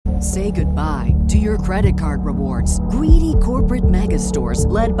Say goodbye to your credit card rewards. Greedy corporate mega stores,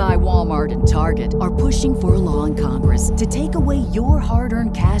 led by Walmart and Target, are pushing for a law in Congress to take away your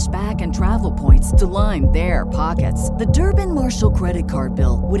hard-earned cash back and travel points to line their pockets. The Durbin-Marshall credit card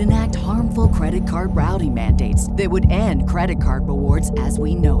bill would enact harmful credit card routing mandates that would end credit card rewards as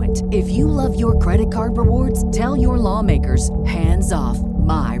we know it. If you love your credit card rewards, tell your lawmakers, hands off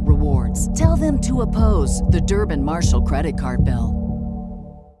my rewards. Tell them to oppose the Durbin-Marshall credit card bill.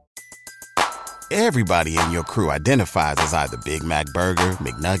 Everybody in your crew identifies as either Big Mac Burger,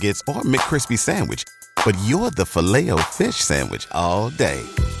 McNuggets, or McCrispy Sandwich. But you're the Filet-O-Fish Sandwich all day.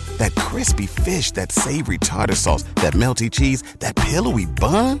 That crispy fish, that savory tartar sauce, that melty cheese, that pillowy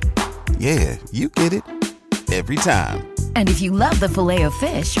bun. Yeah, you get it. Every time. And if you love the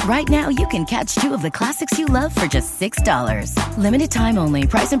Filet-O-Fish, right now you can catch two of the classics you love for just $6. Limited time only.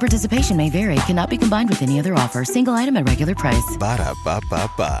 Price and participation may vary. Cannot be combined with any other offer. Single item at regular price.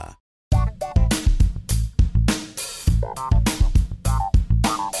 Ba-da-ba-ba-ba.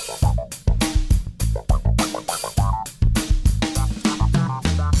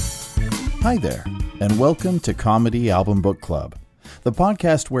 Hi there, and welcome to Comedy Album Book Club, the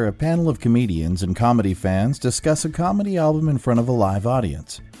podcast where a panel of comedians and comedy fans discuss a comedy album in front of a live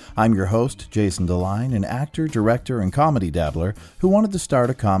audience. I'm your host, Jason DeLine, an actor, director, and comedy dabbler who wanted to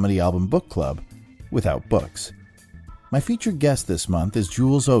start a comedy album book club without books. My featured guest this month is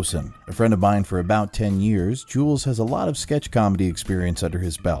Jules Osen. A friend of mine for about 10 years, Jules has a lot of sketch comedy experience under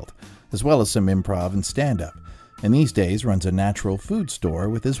his belt, as well as some improv and stand-up, and these days runs a natural food store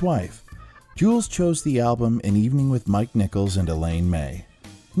with his wife. Jules chose the album An Evening with Mike Nichols and Elaine May.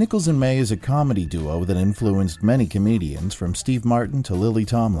 Nichols and May is a comedy duo that influenced many comedians, from Steve Martin to Lily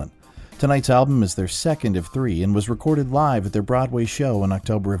Tomlin. Tonight's album is their second of three and was recorded live at their Broadway show in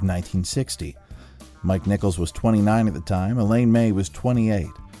October of 1960. Mike Nichols was 29 at the time, Elaine May was 28.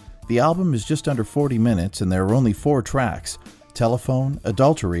 The album is just under 40 minutes and there are only 4 tracks: Telephone,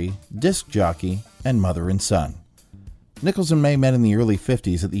 Adultery, Disc Jockey, and Mother and Son. Nichols and May met in the early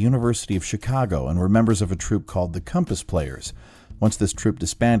 50s at the University of Chicago and were members of a troupe called the Compass Players. Once this troupe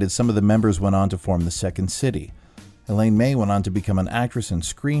disbanded, some of the members went on to form the Second City. Elaine May went on to become an actress and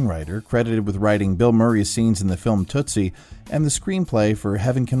screenwriter, credited with writing Bill Murray's scenes in the film Tootsie and the screenplay for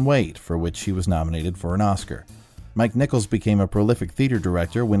Heaven Can Wait, for which she was nominated for an Oscar. Mike Nichols became a prolific theater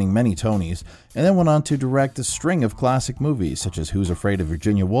director, winning many Tonys, and then went on to direct a string of classic movies such as Who's Afraid of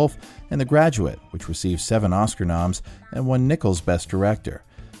Virginia Woolf and The Graduate, which received 7 Oscar noms and won Nichols Best Director.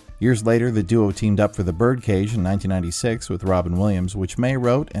 Years later, the duo teamed up for The Birdcage in 1996 with Robin Williams, which May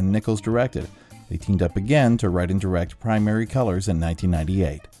wrote and Nichols directed. They teamed up again to write and direct Primary Colors in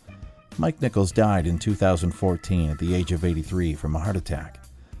 1998. Mike Nichols died in 2014 at the age of 83 from a heart attack.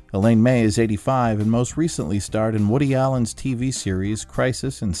 Elaine May is 85 and most recently starred in Woody Allen's TV series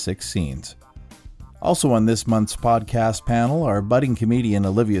Crisis in 6 Scenes. Also on this month's podcast panel are budding comedian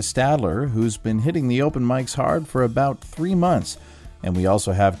Olivia Stadler, who's been hitting the open mics hard for about 3 months. And we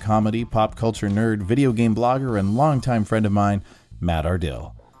also have comedy, pop culture nerd, video game blogger, and longtime friend of mine, Matt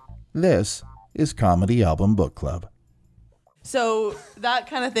Ardill. This is Comedy Album Book Club. So that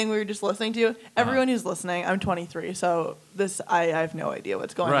kind of thing we were just listening to, everyone who's listening, I'm 23, so I have no idea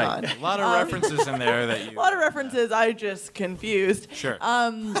what's going on. A lot of references in there that you... A lot of references, I just confused. Sure.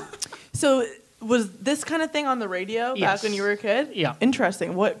 So was this kind of thing on the radio back when you were a kid? Yeah.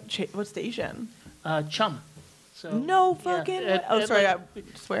 Interesting. What station? Chum. So, no fucking... sorry, I'm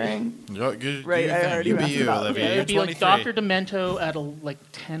swearing. Right, I already messed it up. Olivia. Yeah, it'd be You're like 23. Dr. Demento at like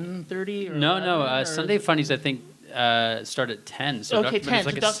 10:30 or... No. Sunday Funnies, I think, start at 10. So okay, 10. It's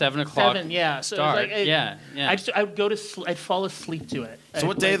like so a 7 o'clock 7, yeah. So start. Like, yeah. I would go to I'd fall asleep to it. So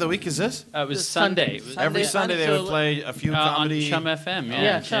what day of the week is this? It was Sunday. It was Every Sunday they would play a few comedy... on Chum FM,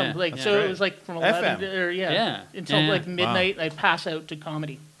 Yeah, Chum. So it was like from 11 FM. until like midnight. I'd pass out to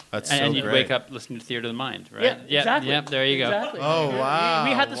comedy. That's and so you'd great. wake up listening to Theater of the Mind, right? Yeah, exactly. Yep, there you go. Exactly. Oh, wow.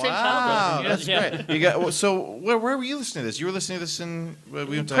 We had the same childhood. That's great. You got, so where were you listening to this? You were listening to this in... We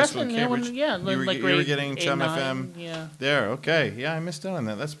went to high school in Cambridge. You were getting Chum 8, FM 9, there. Okay. Yeah, I missed out on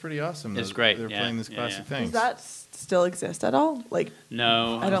that. That's pretty awesome. It's great. They're playing these classic things. Does that still exist at all? Like,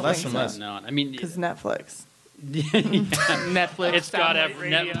 no. I don't less think and so. less. No, I mean... Because Netflix. Netflix. It's got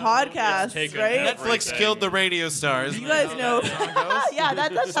every... Podcasts, right? Netflix killed the radio stars. You guys know. Yeah,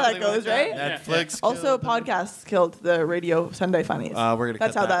 that's how that goes, right? Netflix. Also, podcasts killed the radio Sunday Funnies. We're gonna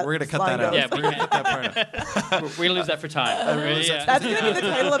cut that. We're gonna cut line that out. goes. Yeah, We're gonna cut that part out. we're going to lose that for time. Yeah. That's going to be the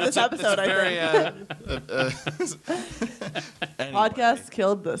title of this episode, I think. Podcasts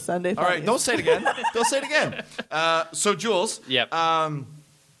killed the Sunday Funnies. All right, don't say it again. So Jules. Yep.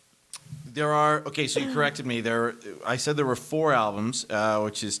 There are, okay, so you corrected me. I said there were 4 albums,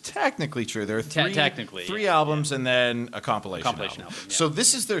 which is technically true. There are three albums and then a compilation album. Yeah. So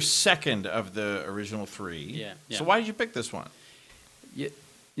this is their second of the original 3. Yeah. So why did you pick this one? You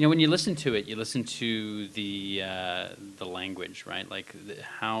know, when you listen to it, you listen to the language, right? Like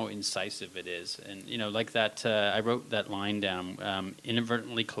how incisive it is, and you know, like that. I wrote that line down.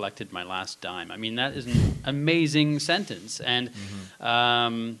 Inadvertently collected my last dime. I mean, that is an amazing sentence, and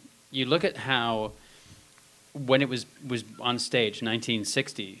you look at how when it was on stage,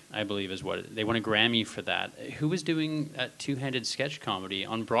 1960, I believe is what they won a Grammy for that. Who was doing a two-handed sketch comedy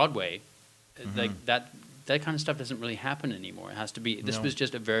on Broadway? Like that kind of stuff doesn't really happen anymore. It has to be. This was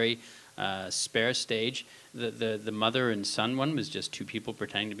just a very spare stage. The mother and son one was just 2 people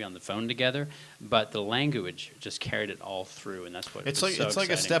pretending to be on the phone together, but the language just carried it all through, and that's what it's was like. So it's like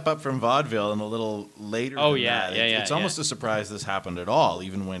a exciting. step up from vaudeville, and a little later. Oh than yeah, that. yeah. It's almost a surprise this happened at all,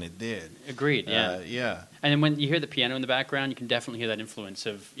 even when it did. Agreed. Yeah. Yeah. And then when you hear the piano in the background, you can definitely hear that influence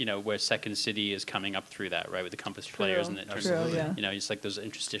of, you know, where Second City is coming up through that, right, with the compass players and it turns, you know, it's like those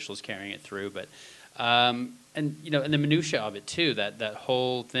interstitials carrying it through. But and you know, and the minutia of it too, that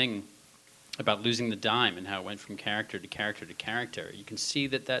whole thing about losing the dime and how it went from character to character to character. You can see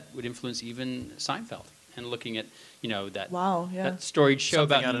that would influence even Seinfeld. And looking at, you know, that storied show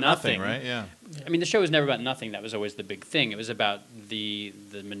Something about out of nothing, right? Yeah. I mean, the show was never about nothing. That was always the big thing. It was about the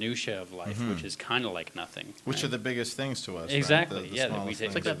minutia of life, which is kind of like nothing. Which right? are the biggest things to us. Exactly. Right? Yeah, that smallest we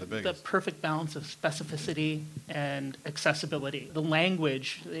take. things It's like are the the biggest. perfect balance of specificity and accessibility. The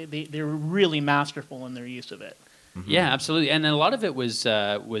language, they're really masterful in their use of it. Yeah, absolutely. And a lot of it was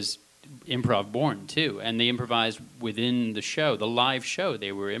improv born too, and they improvised within the show, the live show.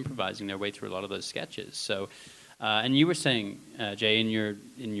 They were improvising their way through a lot of those sketches. So, and you were saying, Jay, in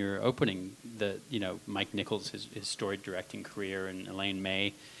your opening, that you know Mike Nichols, his storied directing career, and Elaine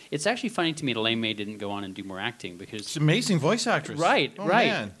May. It's actually funny to me that Elaine May didn't go on and do more acting because She's an amazing voice actress. Right, Oh, right.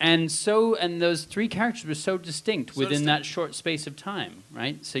 Man. And those 3 characters were so distinct within that short space of time,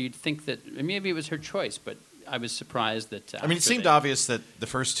 right? So you'd think that maybe it was her choice, but I was surprised that. I mean, it seemed obvious that the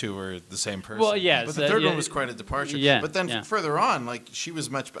first 2 were the same person. Well, yes, but the third one was quite a departure. Yeah, but then yeah. further on, like she was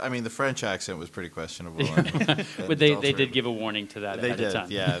much. I mean, the French accent was pretty questionable. But they did give a warning to that They ahead did, of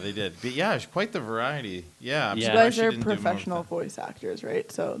time. yeah, they did. But yeah, quite the variety. Yeah, I'm Yeah. You surprised guys she are didn't do more with professional that. voice actors, right?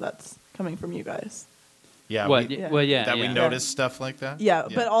 So that's coming from you guys. Yeah, Well, we, well, yeah. that we yeah. noticed stuff like that. Yeah,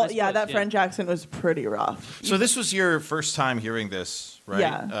 but I suppose, that yeah. French accent was pretty rough. So this was your first time hearing this, right,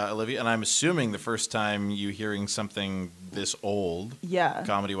 Yeah. Olivia? And I'm assuming the first time you hearing something this old, Yeah.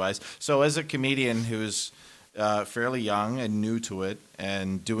 comedy-wise. So as a comedian who's fairly young and new to it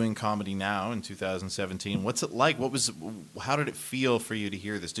and doing comedy now in 2017, what's it like? How did it feel for you to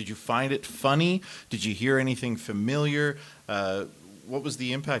hear this? Did you find it funny? Did you hear anything familiar? What was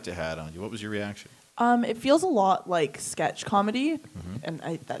the impact it had on you? What was your reaction? It feels a lot like sketch comedy, and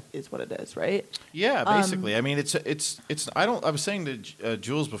that is what it is, right? Yeah, basically. I mean, it's. I was saying to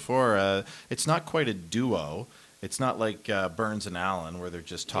Jules before, it's not quite a duo. It's not like Burns and Allen where they're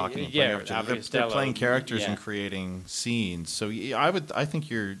just talking. And playing Yeah, off each other. Abbott They're Costello, playing characters yeah. and creating scenes. So I think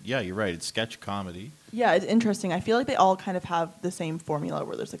you're right. It's sketch comedy. Yeah, it's interesting. I feel like they all kind of have the same formula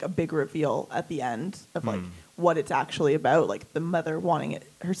where there's like a big reveal at the end of like what it's actually about, like the mother wanting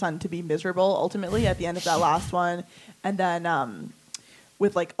her son to be miserable ultimately at the end of that last one, and then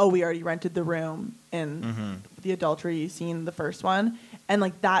with like, oh, we already rented the room in the adultery scene, the first one, and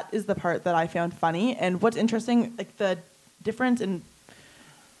like that is the part that I found funny. And what's interesting, like the difference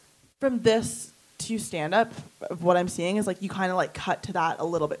from this to stand up of what I'm seeing is like you kind of like cut to that a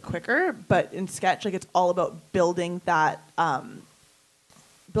little bit quicker, but in sketch like it's all about building that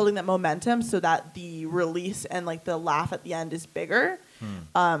momentum so that the release and like the laugh at the end is bigger.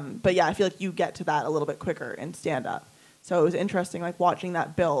 But yeah, I feel like you get to that a little bit quicker in stand up. So it was interesting like watching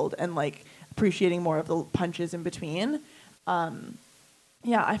that build and like appreciating more of the punches in between.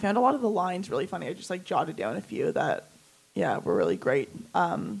 Yeah, I found a lot of the lines really funny. I just like jotted down a few that were really great.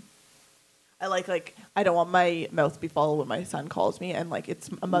 I like I don't want my mouth to be full when my son calls me, and like it's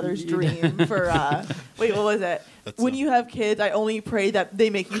a mother's dream for wait, what was it? When you have kids, I only pray that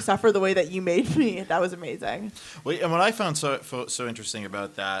they make you suffer the way that you made me. That was amazing. Wait, and what I found so interesting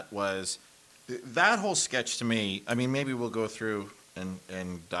about that was that whole sketch to me. I mean, maybe we'll go through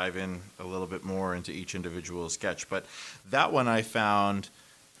and dive in a little bit more into each individual sketch, but that one I found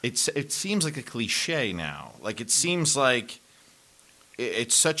it seems like a cliche now. Like it seems like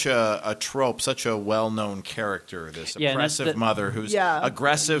it's such a trope, such a well-known character, this Yeah, and that's oppressive the- mother who's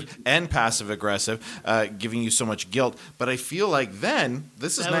aggressive and passive-aggressive, giving you so much guilt. But I feel like then,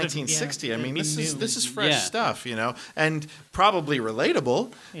 this is That would've- 1960. yeah, I mean, it'd be this is new. fresh Yeah. stuff, you know, and probably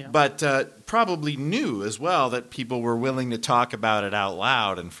relatable, Yeah. but probably new as well, that people were willing to talk about it out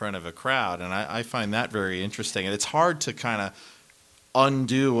loud in front of a crowd. And I find that very interesting. And it's hard to kind of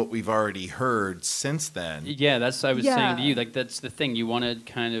undo what we've already heard since then. Yeah, that's I was saying to Yeah. you. Like that's the thing. You want to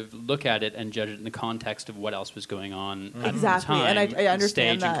kind of look at it and judge it in the context of what else was going on at the Exactly, time, and I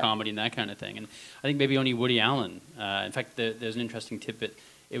understand stage that. and comedy and that kind of thing. And I think maybe only Woody Allen. In fact, there's an interesting tidbit.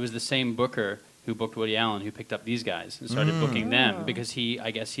 It was the same booker who booked Woody Allen who picked up these guys and started booking them because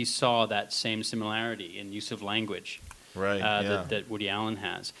I guess he saw that same similarity in use of language. Right, that Woody Allen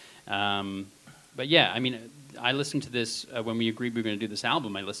has. But yeah, I mean, I listened to this when we agreed we were going to do this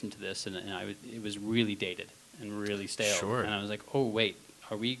album. I listened to this, and it was really dated and really stale. Sure. And I was like, oh wait,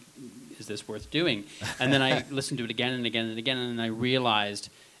 is this worth doing? And then I listened to it again and again and again, and I realized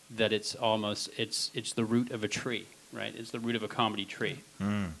that it's the root of a tree, right? It's the root of a comedy tree,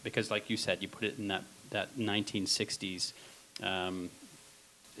 because like you said, you put it in that 1960s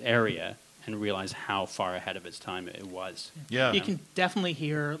area. And realize how far ahead of its time it was. Yeah. You can definitely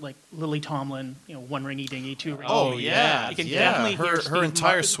hear like Lily Tomlin, one ringy dingy, two ringy. Oh, yeah. You can yeah. definitely hear her Steve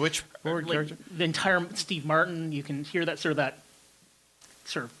entire Martin, switchboard like, character. the entire Steve Martin. You can hear that sort of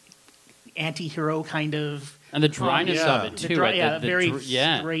anti-hero kind of. And the dryness Yeah. of it The too, dry, right? yeah, The very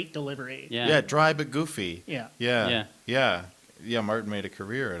yeah. straight delivery. Yeah. Yeah, dry but goofy. Yeah. Yeah. Martin made a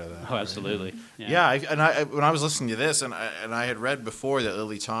career out of that. Oh, absolutely. Yeah, when I was listening to this, and I had read before that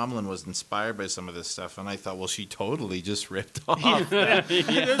Lily Tomlin was inspired by some of this stuff, and I thought, well, she totally just ripped off. That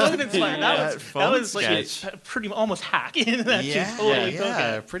was like sketch. pretty almost hack. That she totally took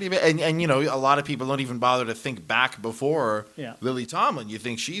it. pretty bad. And a lot of people don't even bother to think back before Lily Tomlin. You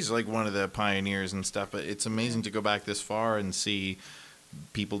think she's like one of the pioneers and stuff, but it's amazing to go back this far and see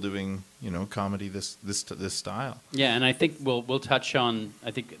people doing comedy this style. Yeah, and I think we'll touch on. I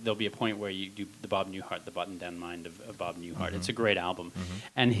think there'll be a point where you do the Bob Newhart, the Button Down Mind of Bob Newhart. It's a great album,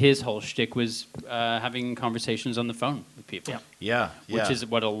 and his whole shtick was having conversations on the phone with people. Yeah. Which is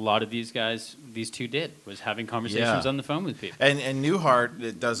what a lot of these two did, was having conversations on the phone with people. And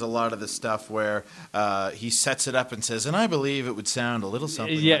Newhart does a lot of the stuff where he sets it up and says, and I believe it would sound a little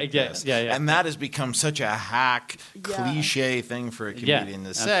something like this. Yeah. And that has become such a hack, cliche thing for a comedian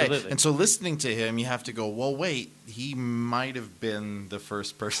to say. Absolutely. And so listening to him, you have to go, well, wait, he might have been the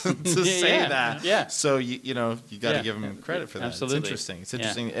first person to say that. Yeah. So, you got to give him credit for that. Absolutely. It's interesting. It's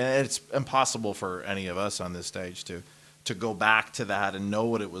interesting. And it's impossible for any of us on this stage to go back to that and know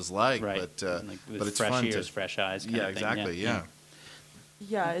what it was like. Right. But it's fresh fun ears, to, fresh eyes. Kind of thing. exactly. Yeah.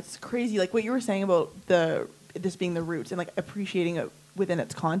 Yeah, it's crazy. Like what you were saying about this being the roots and like appreciating it within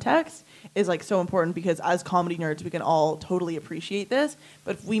its context is like so important, because as comedy nerds we can all totally appreciate this.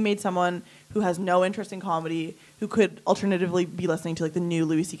 But if we made someone who has no interest in comedy, who could alternatively be listening to like the new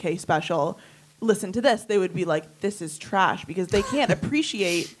Louis C.K. special, listen to this, they would be like, this is trash, because they can't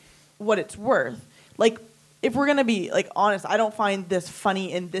appreciate what it's worth. Like, if we're gonna be like honest, I don't find this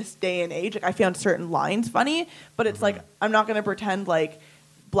funny in this day and age. Like, I found certain lines funny, but it's like I'm not gonna pretend like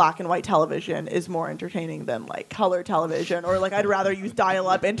black and white television is more entertaining than like color television, or like I'd rather use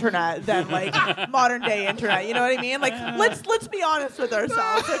dial-up internet than like modern day internet. You know what I mean? Like let's be honest with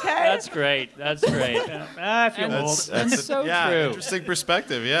ourselves, okay? That's great. I feel old. That's so true. Interesting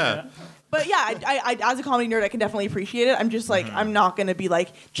perspective. Yeah. But yeah, I as a comedy nerd, I can definitely appreciate it. I'm just like, I'm not going to be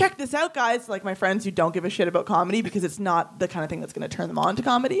like, check this out, guys. Like my friends who don't give a shit about comedy, because it's not the kind of thing that's going to turn them on to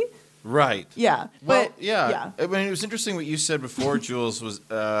comedy. Right. Yeah. Well, but, yeah. I mean, it was interesting what you said before, Jules, was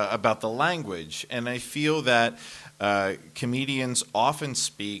about the language. And I feel that comedians often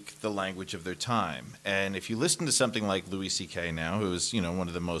speak the language of their time. And if you listen to something like Louis C.K. now, who is, one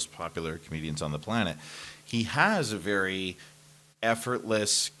of the most popular comedians on the planet, he has a very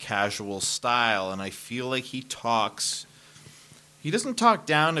effortless, casual style, and I feel like he doesn't talk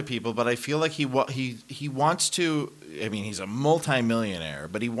down to people, but I feel like he wants to. I mean, he's a multimillionaire,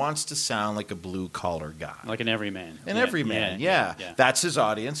 but he wants to sound like a blue collar guy, Like an everyman. everyman. Yeah. That's his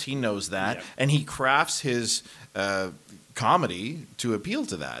audience. He knows that, and he crafts his comedy to appeal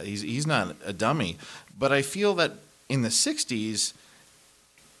to that. He's not a dummy, but I feel that in the '60s.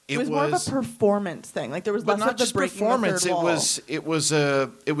 It was more of a performance thing. Like there was less but not of the just breaking performance. the third wall.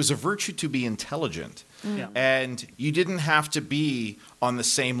 It was a virtue to be intelligent. Yeah. And you didn't have to be on the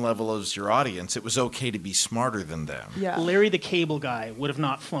same level as your audience. It was okay to be smarter than them. Yeah. Larry the Cable Guy would have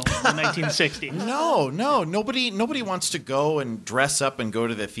not flown in the 1960s. No, nobody wants to go and dress up and go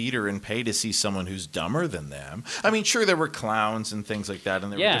to the theater and pay to see someone who's dumber than them. I mean, sure, there were clowns and things like that,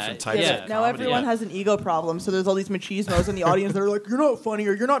 and there were different types of Now comedy. everyone has an ego problem, so there's all these machismos in the audience that are like, "You're not funny,"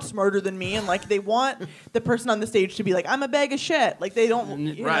 or "You're not smarter than me," and like they want the person on the stage to be like, "I'm a bag of shit." Like they don't,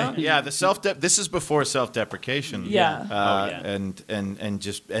 you Right? know? Yeah, this is before self-deprecation. Yeah.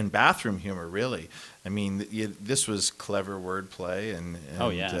 And bathroom humor, really. I mean, this was clever wordplay, and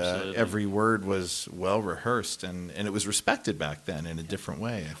absolutely. every word was well rehearsed, and it was respected back then in a different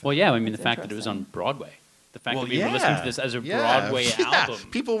way. I think. Well, yeah, I mean, the fact that it was on Broadway. The fact that we were listening to this as a Broadway album.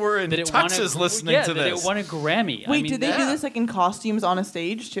 People were in that it tuxes listening to that this. it won a Grammy. Wait, I mean, did they do this like in costumes on a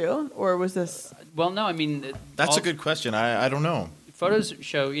stage too, or was this? Well, no, I mean... That's a good question. I don't know. Photos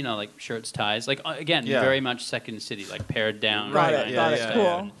show, like shirts, ties. Like, again, very much Second City, like pared down. Got it.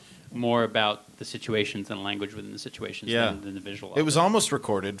 Cool. More about the situations and language within the situations than the visual. It was almost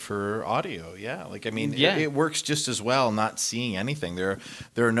recorded for audio. Yeah, like I mean, it works just as well. Not seeing anything. There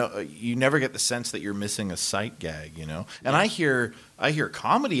are no. You never get the sense that you're missing a sight gag. And I hear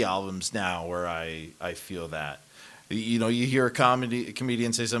comedy albums now where I feel that. You hear a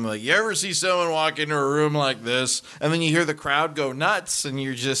comedian say something like, "You ever see someone walk into a room like this?" And then you hear the crowd go nuts, and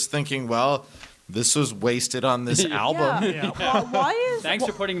you're just thinking, well, this was wasted on this album. Yeah. Why is? Thanks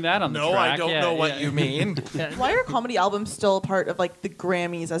for putting that on the No, track. I don't know what you mean. Why are comedy albums still part of like the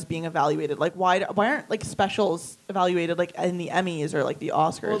Grammys as being evaluated? Like why aren't like specials evaluated like in the Emmys or like the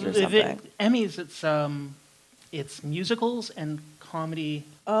Oscars or something? Emmys, it's musicals and comedy.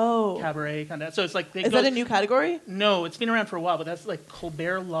 Cabaret kind of. So it's like is that a new category? No, it's been around for a while, but that's like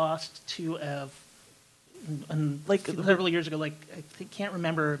Colbert lost to like several years ago. Like I can't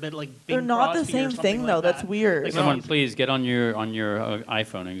remember, but like Bing they're not the Crosby same or something thing like though. that. That's weird. Like, Someone please get on your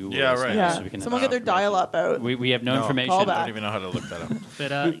iPhone and Google. Yeah, this right. now Yeah. so we can Someone have get their dial-up out. We have no information. Call I back. don't even know how to look that up.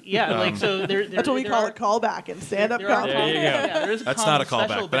 But like so, That's what we call a callback in stand-up comedy. There you go. Yeah, there is That's not a comedy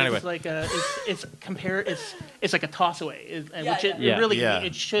callback, special, but anyway. It's like a toss away, which it really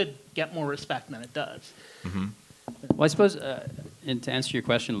it should get more respect than it does. Well, I suppose, and to answer your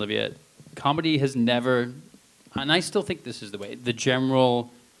question, Olivia, comedy has never, and I still think this is the way, the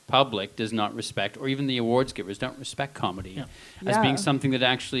general public does not respect, or even the awards givers don't respect comedy as being something that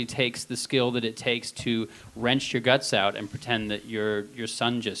actually takes the skill that it takes to wrench your guts out and pretend that your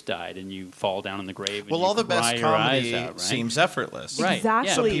son just died and you fall down in the grave. And Well, you all the cry best your eyes comedy out, right? seems effortless. Right.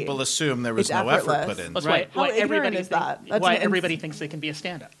 Exactly. So people assume there was It's no effort effortless. put in. That's Right. why How ignorant everybody is that? That's why an everybody thinks they can be a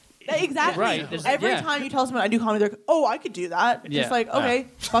stand-up. Exactly. Right. There's- Every time you tell someone I do comedy, they're like, "Oh, I could do that." It's just like, okay,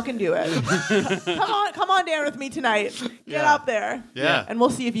 fucking do it. come on down with me tonight. Get up there. Yeah. And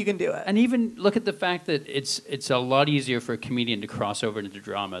we'll see if you can do it. And even look at the fact that it's a lot easier for a comedian to cross over into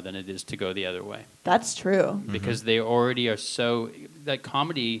drama than it is to go the other way. That's true. Because they already are so, that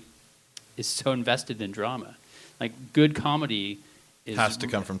comedy is so invested in drama. Like good comedy has to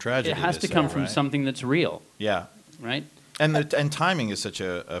come from tragedy. It has to come from something that's real. Yeah. Right? And timing is such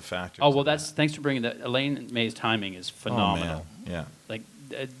a factor. Oh, well, thanks for bringing that. Elaine May's timing is phenomenal. Oh, man. Yeah. Like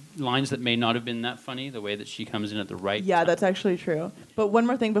lines that may not have been that funny, the way that she comes in at the right Yeah, time. that's actually true. But one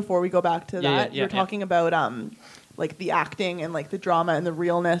more thing before we go back to that, you're talking about like the acting and like the drama and the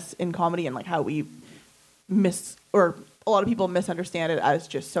realness in comedy and like how we or a lot of people misunderstand it as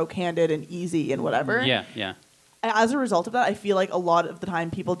just so candid and easy and whatever. Yeah. As a result of that, I feel like a lot of the time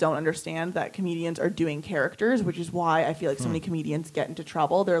people don't understand that comedians are doing characters, which is why I feel like so many comedians get into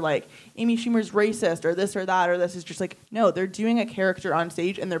trouble. They're like, Amy Schumer's racist or this or that, or this is just like, no, they're doing a character on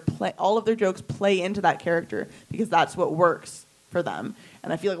stage and all of their jokes play into that character because that's what works for them.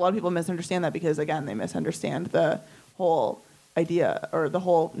 And I feel like a lot of people misunderstand that because, again, they misunderstand the whole idea or the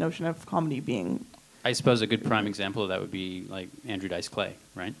whole notion of comedy being... I suppose a good prime example of that would be like Andrew Dice Clay,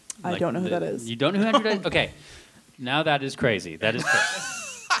 right? I don't know who that is. You don't know who Andrew Dice? Okay. Now that is crazy. That is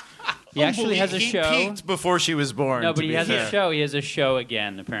crazy. He actually has a show. He peaked before she was born. No, but he has a show. He has a show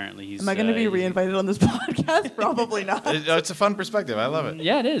again, apparently. Am I going to be reinvited on this podcast? Probably not. It's a fun perspective. I love it.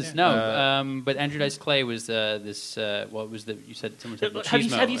 Yeah, it is. No, but Andrew Dice Clay was what was you said, someone said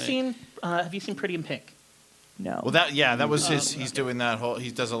machismo. Have you seen Pretty in Pink? No. Well, that was his. He's doing that whole.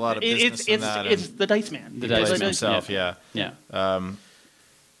 He does a lot of business in that. It's the Dice Man. The He Dice plays Man. himself. Yeah.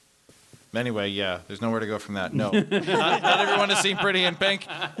 Anyway, there's nowhere to go from that. No, not everyone has seen Pretty in Pink.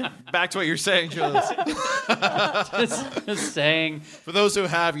 Back to what you're saying, Jules. just saying. For those who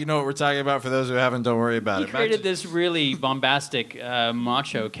have, you know what we're talking about. For those who haven't, don't worry about He it. created this really bombastic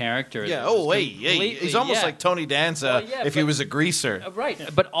macho character. Yeah. Oh, wait. He's almost like Tony Danza if he was a greaser. Right,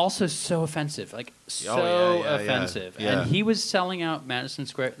 but also so offensive. Like so yeah. offensive. Yeah. And he was selling out Madison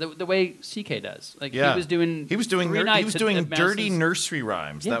Square the way CK does. Like Yeah. he was doing dirty Madison- nursery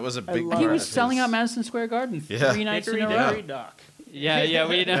rhymes. Yeah. That was a big love part He of was his- selling out Madison Square Garden Yeah. 3 nights in a Hickory row. Dickory Dock. Yeah,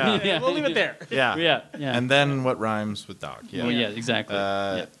 we know. Yeah. Yeah. We'll leave it there. Yeah. Yeah. And then what rhymes with Doc? Yeah. Well, yeah, exactly.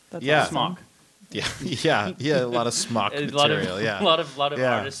 Uh, That's yeah. awesome. Smock. Yeah. A lot of smock A lot material. of Yeah. a lot of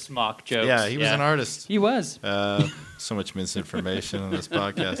Yeah. artist smock jokes. Yeah, he was an artist. He was. So much misinformation on this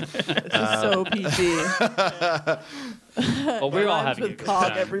podcast. This is so PG. Well, we're all Rhymes having a with good cock,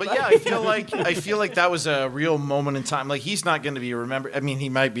 time. everybody. But yeah, I feel like that was a real moment in time. Like he's not going to be remembered. I mean, he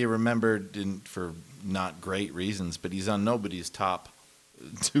might be remembered for not great reasons, but he's on nobody's top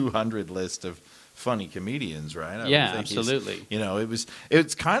 200 list of funny comedians, right? I Yeah, think absolutely.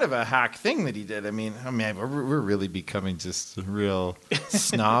 It's kind of a hack thing that he did. I mean, we're really becoming just real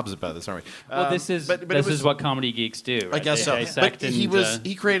snobs about this, aren't we? Well, this is it was what comedy geeks do. Right? I guess They so. dissect But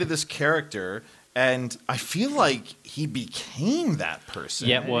he created this character, and I feel like he became that person.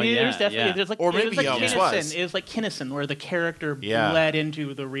 Yeah, well, There's definitely there's like Or it maybe was like he always Kinnison. was. It was like Kinnison, where the character Yeah. bled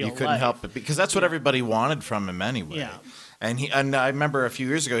into the real You couldn't life. help it because that's what everybody wanted from him anyway. Yeah. And I remember a few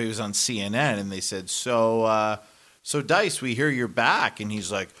years ago he was on CNN and they said, so Dice, we hear you're back, and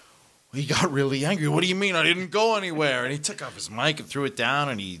he's like, he got really angry. What do you mean? I didn't go anywhere. And he took off his mic and threw it down,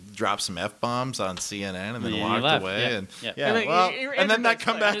 and he dropped some F-bombs on CNN and then Yeah, he walked left. away. Yeah. And Yeah. yeah, And well, then and then that Andrew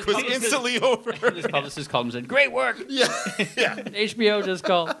comeback Dice was Clay. instantly over. His publicist called him and said, "Great work." yeah. HBO just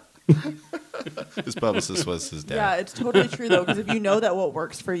called. His publicist was his dad. Yeah, it's totally true though, because if you know that what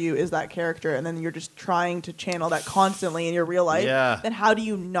works for you is that character, and then you're just trying to channel that constantly in your real life, Yeah. then how do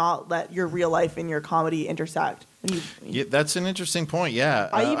you not let your real life and your comedy intersect? When you, Yeah, that's an interesting point. Yeah,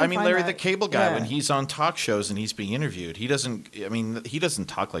 I even mean, find Larry that- the Cable Guy, yeah. when he's on talk shows and he's being interviewed, he doesn't. I mean, he doesn't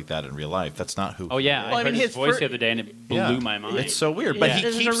talk like that in real life. That's not who. Oh yeah, Well, I I heard mean, his his voice fir- the other day, and it blew Yeah. my mind. It's so weird, but Yeah. he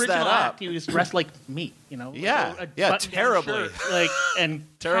His keeps original that act, up. He was dressed like me, Yeah. a Yeah, button-down terribly. shirt, like and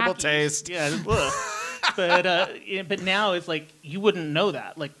Terrible khakis. taste. Yeah, ugh. But now it's like you wouldn't know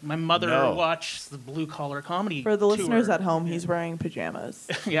that. Like my mother No. watched the blue collar comedy. for the listeners tour. at home, he's wearing pajamas.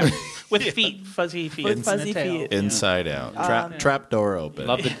 yeah, with feet, fuzzy feet, With and fuzzy a tail. feet. Inside out, trap door open.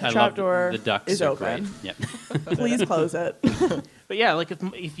 Love the, I love Trapdoor the ducks is are open. great. Yep. Please close it. But yeah, like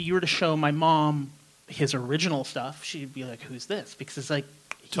if you were to show my mom his original stuff, she'd be like, "Who's this?" Because it's like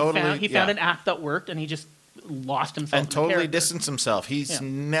Totally, he found yeah. an act that worked, and he just lost himself And in the totally character. distanced himself. He's Yeah.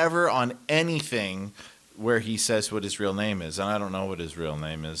 never on anything where he says what his real name is, and I don't know what his real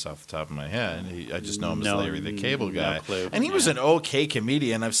name is off the top of my head. I just know him as No, Larry the Cable no Guy, clue. and he was Yeah. an okay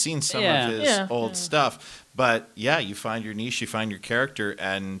comedian. I've seen some Yeah. of his Yeah. old stuff, but yeah, you find your niche, you find your character,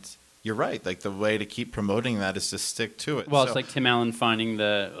 and you're right. Like the way to keep promoting that is to stick to it. Well, So- it's like Tim Allen finding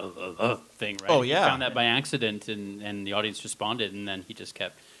the thing, right? Oh, yeah. He found that by accident, and the audience responded, and then he just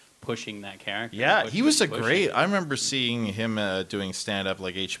kept pushing that character. Yeah, pushing he was a and pushing. great. I remember seeing him doing stand up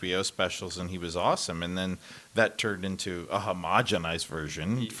like HBO specials, and he was awesome. And then that turned into a homogenized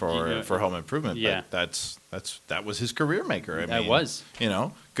version for Home Improvement. Yeah. But that was his career maker. I That mean, was.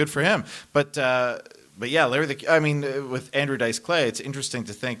 good for him. But yeah, with Andrew Dice Clay, it's interesting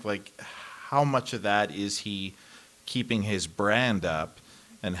to think like how much of that is he keeping his brand up,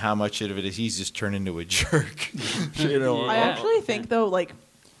 and how much of it is he's just turned into a jerk. I Yeah. actually think though, like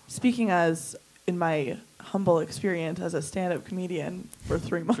speaking as in my humble experience as a stand-up comedian for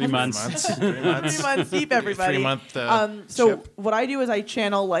 3 months. 3 months. 3 months. 3 months deep, everybody. 3 month. So chip. what I do is I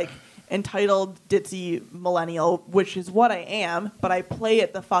channel like entitled ditzy millennial, which is what I am, but I play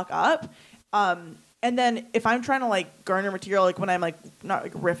it the fuck up. And then if I'm trying to like garner material, like when I'm like not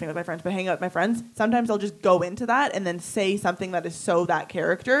like riffing with my friends, but hanging out with my friends, sometimes I'll just go into that and then say something that is so that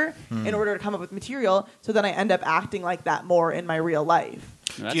character in order to come up with material. So then I end up acting like that more in my real life.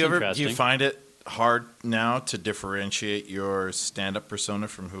 That's do you interesting. find it hard now to differentiate your stand-up persona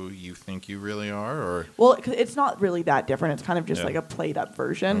from who you think you really are, or Well, 'cause it's not really that different. It's kind of just Yeah. like a played up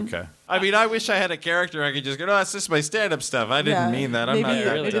version. okay? I mean, I wish I had a character I could just go, no, that's just my stand-up stuff. I didn't mean that. I'm maybe, not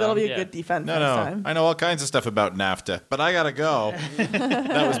that maybe dumb." that'll be a Yeah. good defense No, next no. time. I know all kinds of stuff about NAFTA, but I gotta go.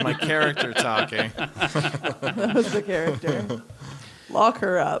 That was my character talking. That was the character. Lock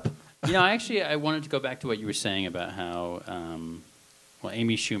her up. I wanted to go back to what you were saying about how,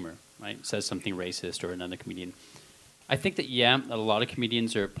 Amy Schumer, right, says something racist or another comedian. I think that, a lot of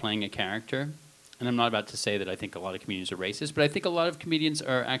comedians are playing a character. And I'm not about to say that I think a lot of comedians are racist, but I think a lot of comedians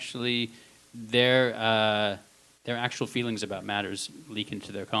are actually, their actual feelings about matters leak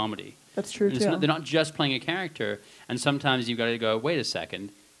into their comedy. That's true, And it's too. they're not just playing a character. And sometimes you've got to go, wait a second,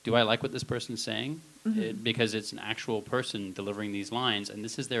 do I like what this person's saying? Because it's an actual person delivering these lines, and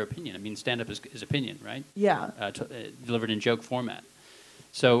this is their opinion. I mean, stand-up is opinion, right? Yeah. Delivered in joke format.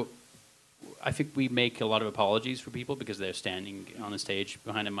 So I think we make a lot of apologies for people because they're standing on a stage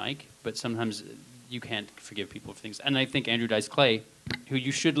behind a mic, but sometimes you can't forgive people for things. And I think Andrew Dice Clay, who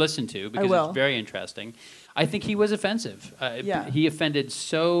you should listen to because it's very interesting, I think he was offensive. He offended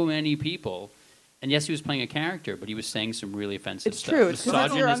so many people. And yes, he was playing a character, but he was saying some really offensive stuff. It's true. It's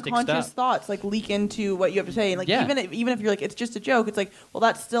because your unconscious stuff. thoughts like leak into what you have to say, and like even if you're like it's just a joke, it's like well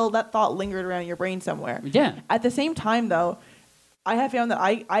that thought lingered around in your brain somewhere. Yeah. At the same time, though, I have found that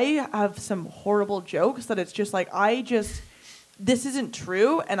I have some horrible jokes that it's just like this isn't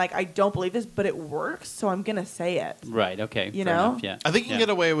true, and like I don't believe this, but it works, so I'm gonna say it. Right. Okay. You fair know. enough, yeah. I think you can get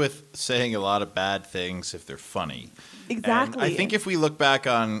away with saying a lot of bad things if they're funny. Exactly. And I think if we look back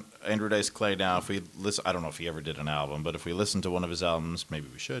on Andrew Dice Clay now, if we listen, I don't know if he ever did an album, but if we listen to one of his albums, maybe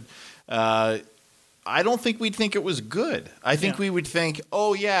we should. I don't think we'd think it was good. I think we would think,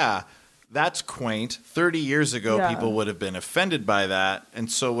 oh yeah, that's quaint. 30 years ago, people would have been offended by that, and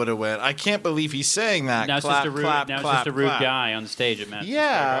so would have went, I can't believe he's saying that. Now it's just a rude guy on stage at Madison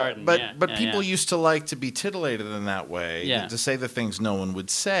Square Garden. But people used to like to be titillated in that way, to say the things no one would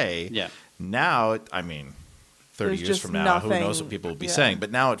say. Yeah. Now, I mean, 30 years from now, who knows what people will be saying?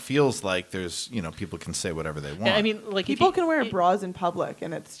 But now it feels like there's, people can say whatever they want. Yeah, I mean, like people can wear bras in public,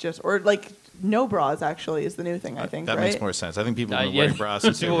 and it's just, or like no bras actually is the new thing. I think that right? makes more sense. I think people will wear bras.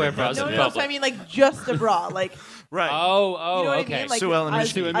 People wear bras in public. No, so I mean like just a bra, like. Right. Oh, you know what okay. I mean? Like Sue Ellen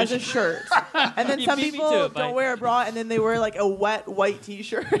as a shirt. And then some people don't wear a bra, and then they wear like a wet white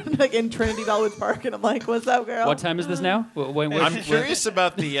T-shirt, like in Trinity Bellwoods Park, and I'm like, "What's up, girl?" What time is this now? I'm curious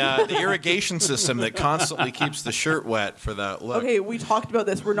about the irrigation system that constantly keeps the shirt wet for that look. Okay, we talked about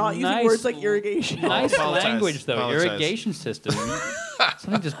this. We're not using words like irrigation. Nice language, though. Apologize. Irrigation system.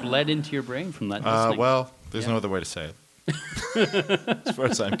 Something just bled into your brain from that. Well, there's no other way to say it, as far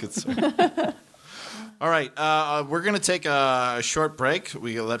as I'm concerned. All right, we're going to take a short break.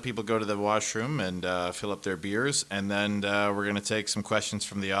 We let people go to the washroom and fill up their beers, and then we're going to take some questions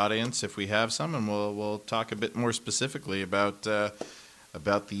from the audience if we have some, and we'll talk a bit more specifically about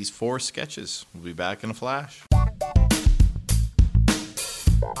these 4 sketches. We'll be back in a flash.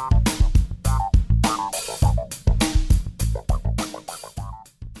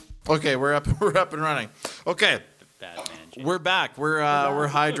 Okay, we're up and running. Okay. We're back. We're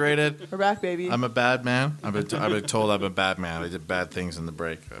hydrated. We're back, baby. I'm a bad man. I've been told I'm a bad man. I did bad things in the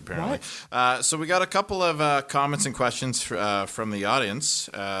break, apparently. So we got a couple of comments and questions from the audience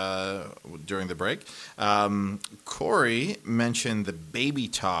during the break. Corey mentioned the baby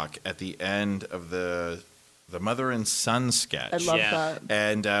talk at the end of the mother and son sketch. I love that.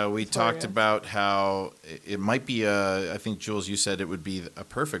 And we talked about how it might be I think, Jules, you said it would be a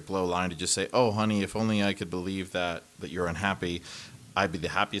perfect blow line to just say, oh, honey, if only I could believe that you're unhappy, I'd be the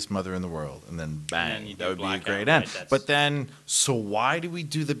happiest mother in the world. And then bang, and that would be a great end. Right? But then, so why do we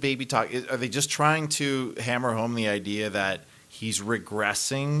do the baby talk? Are they just trying to hammer home the idea that he's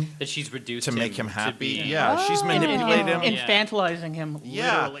regressing, that she's reduced to make him happy? Yeah, she's manipulated him. Infantilizing him,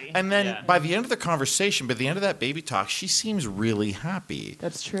 literally. And then by the end of the conversation, by the end of that baby talk, she seems really happy.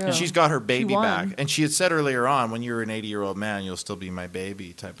 That's true. And she's got her baby back. And she had said earlier on, when you're an 80-year-old man, you'll still be my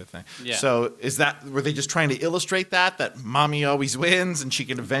baby type of thing. Yeah. So were they just trying to illustrate that mommy always wins and she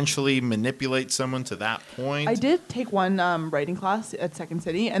can eventually manipulate someone to that point? I did take one writing class at Second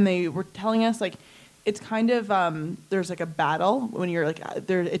City, and they were telling us, like, it's kind of there's like a battle when you're like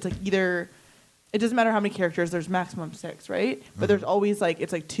there. It's like either it doesn't matter how many characters. There's maximum 6, right? But there's always like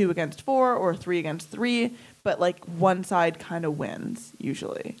it's like 2 against 4 or 3 against 3. But like one side kind of wins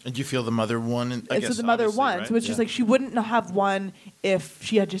usually. And you feel the mother won? So the mother won. Right? So it's just like she wouldn't have won if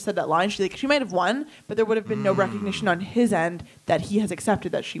she had just said that line. She might have won, but there would have been no recognition on his end that he has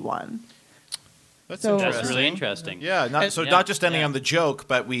accepted that she won. That's really interesting. Yeah, not just ending on the joke,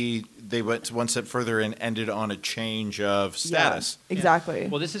 but they went one step further and ended on a change of status. Yeah, exactly.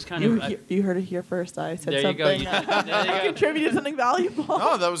 Well, this is kind of... You heard it here first. I said something. I contributed something valuable.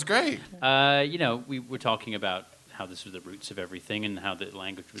 Oh, that was great. We were talking about how this was the roots of everything and how the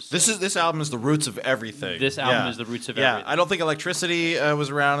language was... This album is the roots of everything. This album is the roots of everything. I don't think electricity was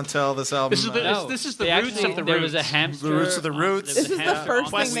around until this album... This is the roots of the roots. There was a hamster... The roots of the roots. This is the first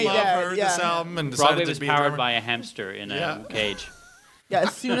thing they did. heard this album and decided Broadway to was be powered by a hamster in a cage. Yeah,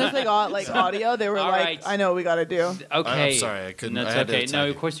 as soon as they got like audio, they were like, right. I know what we got to do. Okay. I'm sorry, I couldn't. That's okay. No,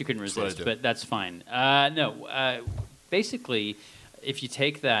 of course you couldn't resist, but that's fine. Basically, if you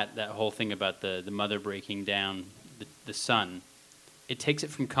take that whole thing about the mother breaking down the son, it takes it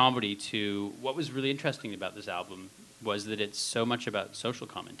from comedy to what was really interesting about this album was that it's so much about social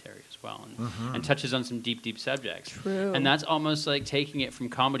commentary as well and touches on some deep subjects. True. And that's almost like taking it from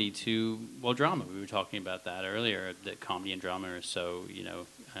comedy to, drama. We were talking about that earlier, that comedy and drama are so,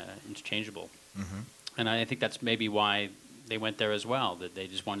 interchangeable. And I think that's maybe why they went there as well, that they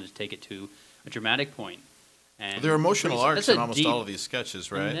just wanted to take it to a dramatic point. And There are emotional arcs in almost deep, all of these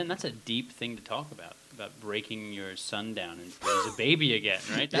sketches, right? And then that's a deep thing to talk about breaking your son down and raise a baby again,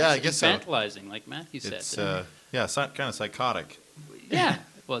 right? That's I guess so. infantilizing, like Matthew said. It's it's kind of psychotic. Yeah.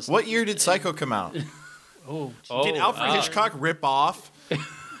 Well, What year did Psycho come out? Did Alfred Hitchcock rip off An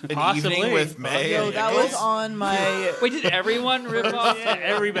Possibly. Evening with May? Yo, and that Nichols? was on my. Wait, did everyone rip off? Yeah,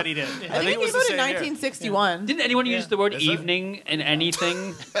 everybody did. I think it was came the out in same year. 1961. Didn't anyone use the word Is it? evening in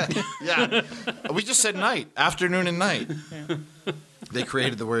anything? Yeah. We just said night, afternoon and night. They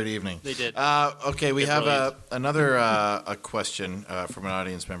created the word evening. They did. Okay, we They're have brilliant. another a question from an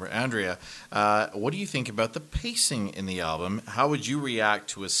audience member. Andrea, what do you think about the pacing in the album? How would you react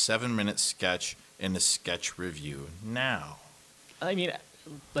to a 7-minute sketch in a sketch review now? I mean,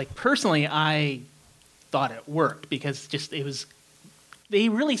 like personally, I thought it worked because it was. They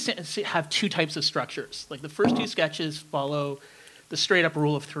really have two types of structures. Like the first two sketches follow the straight up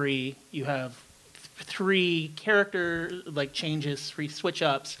rule of three. You have 3 character like changes, 3 switch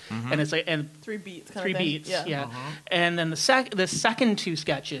ups, and it's like 3 beats. Kind 3 of thing. beats. Yeah, Uh-huh. and then the second 2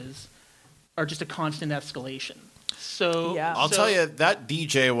 sketches are just a constant escalation. So Yeah. I'll tell you, that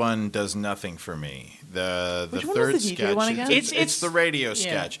DJ one does nothing for me. The Which one third was the DJ sketch, one again? it's the radio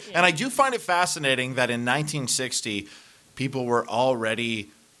sketch. yeah. And I do find it fascinating that in 1960, people were already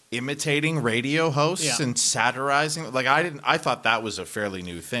imitating radio hosts Yeah. and satirizing. Like I thought that was a fairly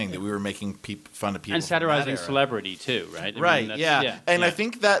new thing, that we were making fun of people And from that satirizing era. celebrity too, right? I mean, Right, that's- And I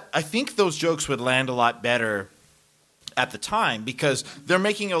think those jokes would land a lot better at the time because they're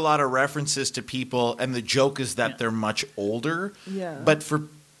making a lot of references to people, and the joke is that they're much older. Yeah. But for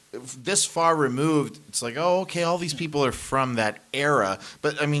this far removed, it's like, oh, okay, all these people are from that era.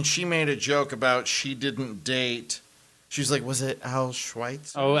 But I mean, she made a joke about she didn't date. She's like, was it Al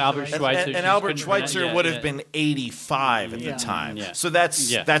Schweitzer? Oh, Albert Schweitzer. And she Albert just couldn't- Schweitzer yeah, would yeah. have been 85 at Yeah. the time. Yeah. So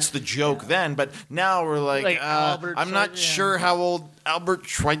that's the joke then. But now we're like Albert I'm not Schweitzer, yeah. sure how old Albert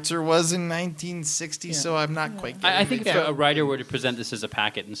Schweitzer was in 1960, so I'm not quite getting I think it. if a writer were to present this as a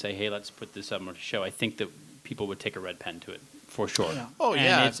packet and say, hey, let's put this up on a show, I think that people would take a red pen to it, for sure. Yeah. Oh,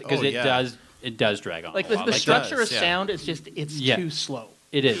 yeah. Because Oh, yeah. it does drag on like a lot. the structure does, of yeah. sound is just too slow.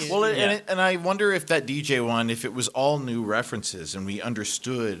 It is. Well, Yeah. and I wonder if that DJ one, if it was all new references and we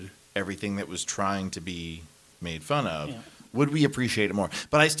understood everything that was trying to be made fun of, Yeah. would we appreciate it more?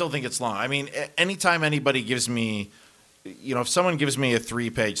 But I still think it's long. I mean, anytime anybody gives me, if someone gives me a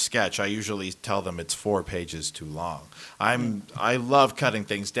 3-page sketch, I usually tell them it's 4 pages too long. I love cutting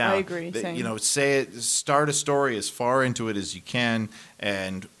things down. I agree, same. Start a story as far into it as you can,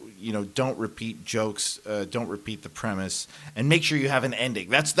 and don't repeat jokes, don't repeat the premise, and make sure you have an ending.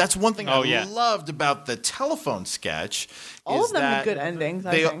 That's one thing I loved about the telephone sketch. All is of them had that good endings,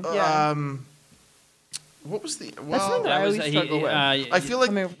 I they, think. Yeah. What was the? That's Well, something that I always struggle with. I feel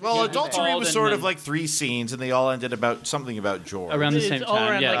like I mean, adultery Bald was and sort of then- like 3 scenes, and they all ended about something about George. Around the It's same all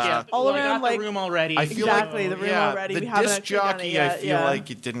time, around, yeah. like, All we around, got like- the room already. I feel Exactly, like the room already. The We haven't disc actually done it jockey, I yet, feel yeah.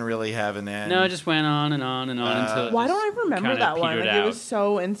 like it didn't really have an end. No, it just went on and on and on until it Why just don't I remember kinda that one? petered Like, it out. was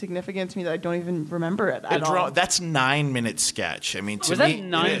so insignificant to me that I don't even remember it at all. That's 9-minute sketch. I mean, to Was me, that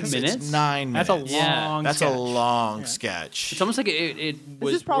 9 it is. minutes? It's 9 That's minutes. a long That's sketch. a long sketch. It's almost like it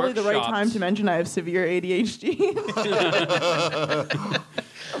was This is probably the right workshopped. time to mention I have severe ADHD. If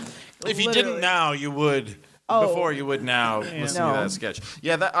you Literally. didn't now, you would. Oh. Before you would now listen No. to that sketch.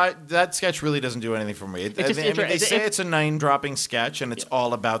 Yeah, that sketch really doesn't do anything for me. just I mean, they it's- say it's a name-dropping sketch, and it's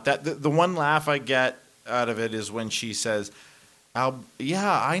all about that. The one laugh I get out of it is when she says,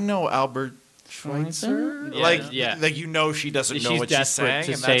 I know Albert Schweitzer. Yeah, like, yeah. like she doesn't know She's what she's desperate saying.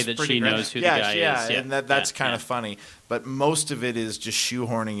 to and say that's that pretty she great. knows who the guy is. Yeah, and that's kind of yeah. funny. But most of it is just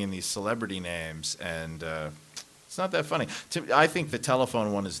shoehorning in these celebrity names, and it's not that funny. I think the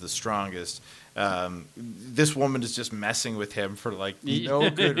telephone one is the strongest. This woman is just messing with him for like no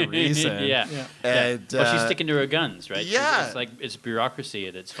good reason. Yeah. And, Well, she's sticking to her guns, right? Yeah. It's like it's bureaucracy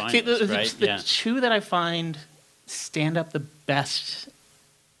at its See, finest, right? the two that I find stand up the best,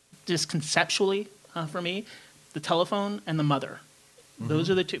 just conceptually for me, the telephone and the mother. Those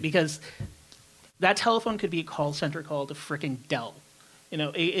are the two, because that telephone could be a call center call to frickin' Dell.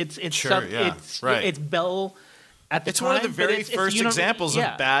 It's Sure, yeah, right. It's Bell. At the It's one of the time, but very it's first examples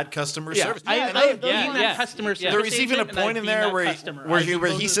yeah. of bad customer Yeah. service. I And love yeah, being yeah. that customer service. there was even a agent, and I've point in been there that where customer. where I he think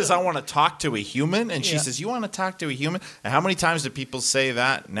those are says, the- "I want to talk to a human," and she Yeah. says, "You want to talk to a human?" And how many times do people say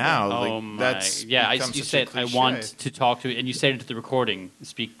that now? Oh Like, my! that's Yeah, become you such say a it, I cliche. want to talk to, and you say it to the recording.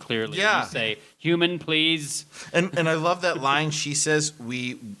 Speak clearly. Yeah. You say Human, please. And I love that line. She says,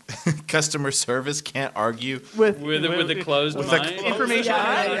 "We customer service can't argue With a closed mind. Information.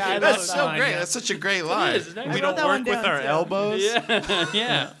 Yeah, That's so fine, great. yeah. That's such a great line. is, isn't it? We I don't wrote that one work with down, our too. elbows.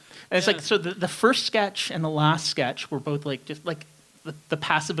 Yeah. And it's like, so the first sketch and the last sketch were both like, just like the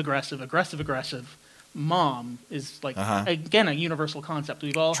passive aggressive mom is like, again, a universal concept.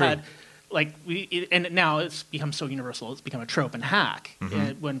 We've all True. had, like, and now it's become so universal, it's become a trope and hack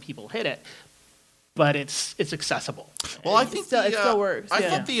when people hit it. But it's accessible. Well, I think it still works. I yeah.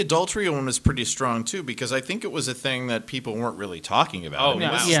 thought the adultery one was pretty strong too, because I think it was a thing that people weren't really talking about. I mean,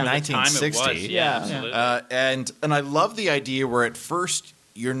 yeah. this is Yeah. 1960, Yeah, absolutely. and I love the idea where at first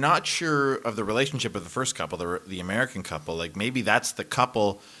you're not sure of the relationship of the first couple, the American couple. Like maybe that's the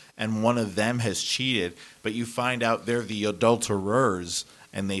couple, and one of them has cheated, but you find out they're the adulterers.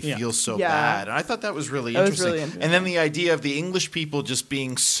 And they feel so bad. And I thought that was really interesting. And then the idea of the English people just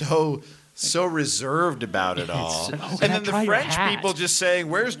being so reserved about it all. And then the French people just saying,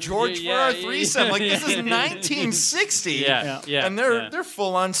 "Where's George for our threesome?" Like this is 1960. Yeah. And they're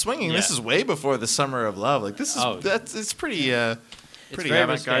full on swinging. Yeah. This is way before the Summer of Love. Like this is it's pretty very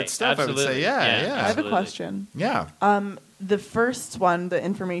avant-garde risque. stuff. Absolutely. I would say. Yeah, I have a absolutely. question. Yeah. The first one, the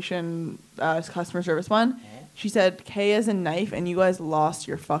information customer service one, she said K as in knife, and you guys lost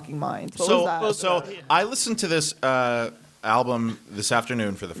your fucking minds. What was that? So I listened to this album this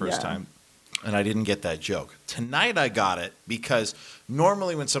afternoon for the first time, and I didn't get that joke. Tonight I got it, because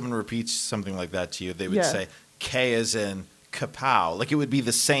normally when someone repeats something like that to you, they would say K as in kapow. Like it would be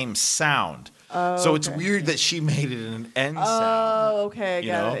the same sound. So it's weird that she made it an N sound. Oh, okay, I you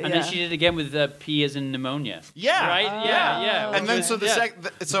get know? it. And then she did it again with P as in pneumonia. Yeah. Right? Yeah. And then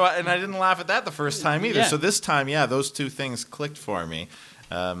and I didn't laugh at that the first time either. Yeah. So this time, those two things clicked for me.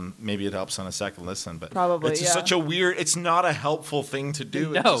 Maybe it helps on a second listen, but Probably, it's just such a weird. It's not a helpful thing to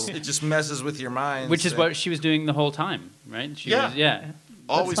do. No. It just messes with your mind. Which is what she was doing the whole time, right? She was,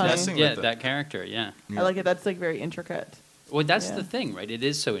 always funny. messing yeah, with it. that character, yeah. I like it. That's like very intricate. Well, that's Yeah. the thing, right? It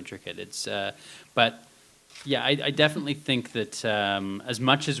is so intricate. It's, but yeah, I definitely think that as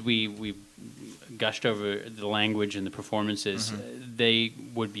much as we gushed over the language and the performances, they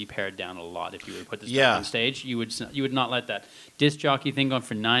would be pared down a lot if you were to put this back on stage. You would not let that disc jockey thing go on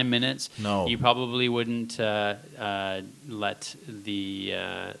for 9 minutes. No, you probably wouldn't let the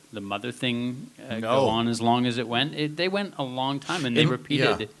mother thing go on as long as it went. They went a long time, and they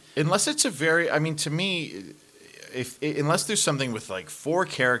repeated. Unless it's a very, I mean, to me, unless there's something with like 4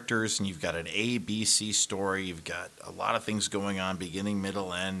 characters and you've got an A, B, C story, you've got a lot of things going on, beginning,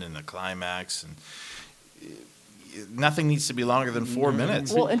 middle, end, and the climax, and nothing needs to be longer than 4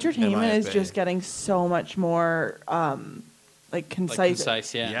 minutes. Well, entertainment is opinion. just getting so much more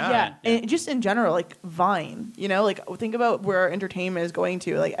concise. Yeah. And just in general, like Vine, like think about where entertainment is going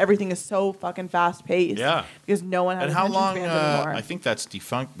to. Like everything is so fucking fast paced. Yeah. Because no one has And how attention long? spans anymore. I think that's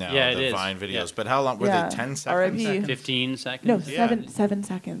defunct now. Yeah, it the is. Vine videos. Yeah. But how long were Yeah. they? 10 seconds. R.I.P. 15 seconds. No, Yeah. 7 seconds. 7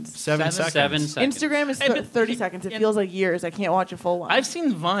 seconds. 7 seconds. Instagram is Hey, but- 30 seconds. It feels like years. I can't watch a full one. I've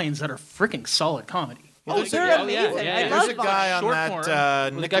seen Vines that are freaking solid comedy. Oh, they're yeah, amazing. yeah, I yeah. love There's a guy on Short that form.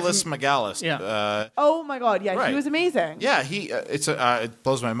 Well, the guy Nichols from- McGallis. Yeah. Oh my god, yeah, Right. he was amazing. Yeah, he. It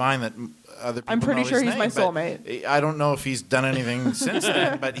blows my mind that other people I'm pretty know sure his he's my name, but soulmate. I don't know if he's done anything since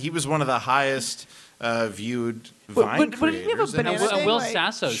then, but he was one of the highest viewed Vine but didn't he have a creators. And banana it was- thing? And Will like-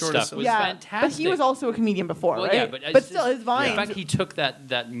 Sasso's Short stuff as- was yeah, fantastic. but he was also a comedian before, well, right? yeah, but still, his Vines, In fact, he took that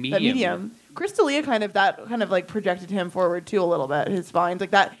medium. that medium. Crystalia kind of like projected him forward too a little bit. His Vines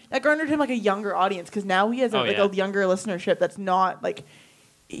like that garnered him like a younger audience because now he has a younger listenership that's not like.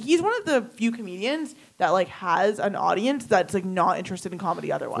 He's one of the few comedians that like has an audience that's like not interested in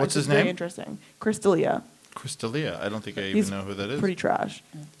comedy otherwise. What's his It's very name? interesting. Crystalia. Crystalia. I don't think I He's even know who that is. Pretty trash.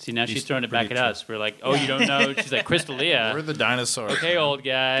 See, now He's she's throwing it back at pretty us. We're like, oh, you don't know? She's like, Crystalia. We're the dinosaurs. Okay, old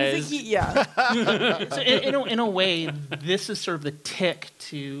He's guys. like, yeah. So in a way, this is sort of the tick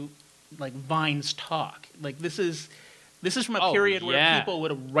to like Vine's talk. Like this is from a Oh, period where yeah. people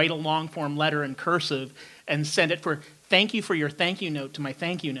would write a long form letter in cursive and send it for thank you for your thank you note to my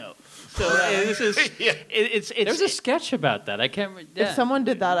thank you note. So this is it's There's a sketch about that. I can't. Yeah. If someone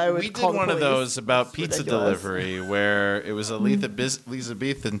did that, I would We did call the one of police. those about It's pizza ridiculous. delivery where it was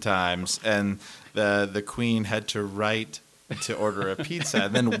Elizabethan times, and the queen had to write to order a pizza,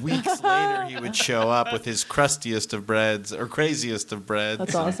 and then weeks later he would show up with his crustiest of breads or craziest of breads.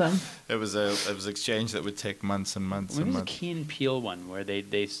 That's awesome. It was an exchange that would take months and months When and was the months. Key and Peele one where they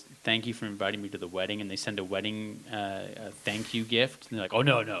thank you for inviting me to the wedding, and they send a wedding thank you gift, and they're like, oh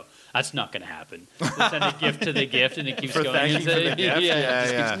no, that's not going to happen. They send a gift to the gift, and it keeps For going. thanking for the gift? Yeah, it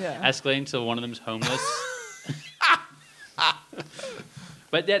just Yeah. keeps Yeah. escalating until one of them's homeless.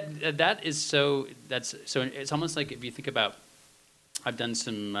 But that is so. That's so. It's almost like if you think about. I've done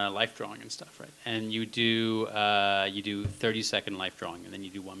some life drawing and stuff, right? And you do 30-second life drawing, and then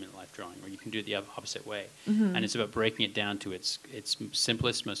you do 1 minute life drawing, or you can do it the opposite way. Mm-hmm. And it's about breaking it down to its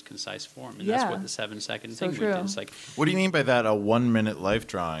simplest, most concise form, and that's what the 7-second thing true. we did. It's like, What do you mean by that? A 1 minute life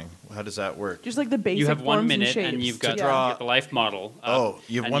drawing? How does that work? Just like the basic you have 1 forms minute, and shapes. and you've got, draw- you got the life model.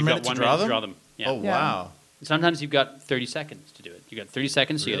 You have and 1 you've minute got to draw them? draw them. Yeah. Oh wow. Sometimes you've got 30 seconds to do it. You got 30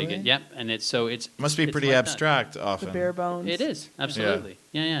 seconds, so you got to Really? get, yep. And it's Must be it's pretty like that. abstract The often. bare bones. It is, absolutely.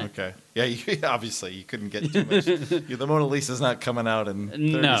 Yeah. Okay. Yeah, obviously you couldn't get too much. The Mona Lisa's not coming out in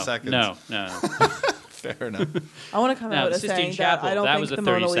 30 seconds. No. Fair enough. I want to come No, out the as Sistine saying Chapel, that I don't that think was a the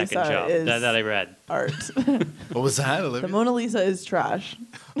Mona 30-second Lisa job is that I read. art. What was that, Olivia? The Mona Lisa is trash.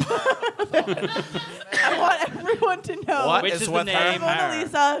 I want everyone to know. What Which is is the with name? her? The Mona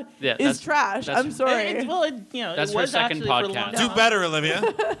Lisa Yeah, is that's- trash. that's- I'm sorry. That's it her was second actually for a long podcast. Do time. better, Olivia.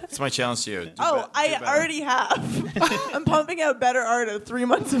 It's my challenge to you. Do Oh, I better. already have. I'm pumping out better art of 3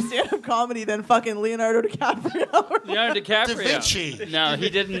 months of stand-up comedy than fucking Leonardo DiCaprio. Leonardo DiCaprio. Da Vinci. No, he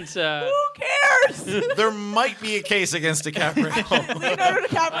didn't. Who cares? There might be a case against DiCaprio. Leonardo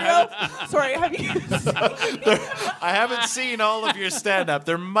DiCaprio. Sorry, have you? I haven't seen all of your stand-up.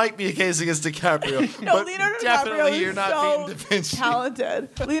 There might be a case against DiCaprio. No, but Leonardo definitely DiCaprio you're is not so beating Da Vinci. talented.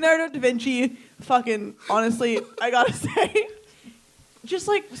 Leonardo da Vinci, fucking honestly, I gotta say, just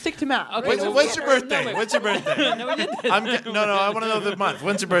like stick to math. Okay, right? When's your birthday? wait. When's your birthday? No, he didn't. No, I want to know the month.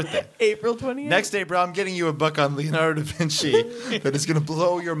 When's your birthday? April 20th. Next April, I'm getting you a book on Leonardo da Vinci that is going to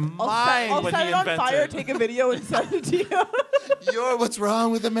blow your mind I'll what set he it on fire, invented. take a video, and send it to you. You're what's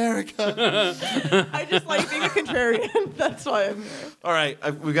wrong with America. I just like being a contrarian. That's why I'm here. All right,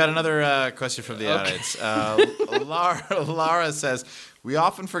 we got another question from the audience. Lara says, we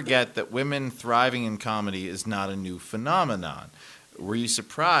often forget that women thriving in comedy is not a new phenomenon. Were you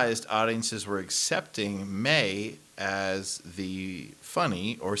surprised audiences were accepting May as the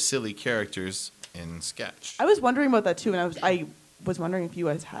funny or silly characters in sketch? I was wondering about that too, and I was wondering if you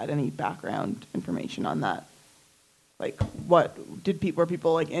guys had any background information on that. Like, what were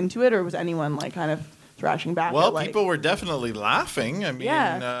people like into it, or was anyone like kind of thrashing back? Well, at, like, people were definitely laughing. I mean,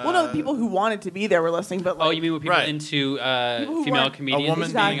 yeah. Well, no, the people who wanted to be there were listening, but like, Oh, you mean were people Right. into People who female weren't- comedians A woman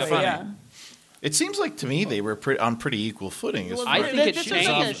exactly, being funny. yeah. It seems like to me they were on pretty equal footing. As Well, far I as- think it this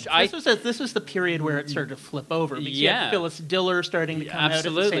changed. this was the period where it started to flip over. Because you Yeah. had Phyllis Diller starting to come out at the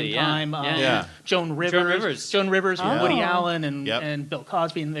Absolutely, same yeah. time. Yeah. Joan Rivers. Joan Rivers Yeah. with Woody Oh. Allen and, Yep. and Bill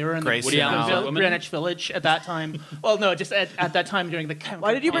Cosby, and they were in Gracie Woody Allen's Allen. a woman. Greenwich Village at that time. Well, no, just at that time during the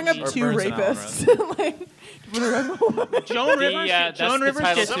Why did you bring up Or two Burns and Allen, rapists? Like, Joan Rivers? that's Joan the Rivers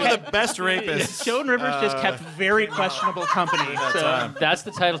title just Some of the best rapists. Joan Rivers just kept very questionable company. So That's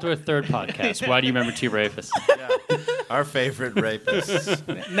the title to a third podcast. Why do you remember two rapists? Our favorite rapists.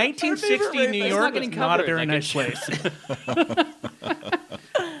 1960 New It's York not was getting not a covered. very Like nice it place.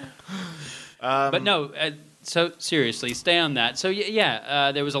 But no, so seriously, stay on that. So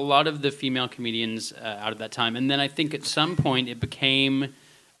there was a lot of the female comedians out of that time, and then I think at some point it became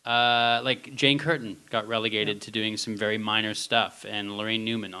like Jane Curtin got relegated to doing some very minor stuff, and Lorraine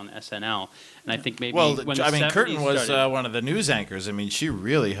Newman on SNL. And I think maybe Well, when the I mean, 70s Curtin was started- one of the news anchors. I mean, she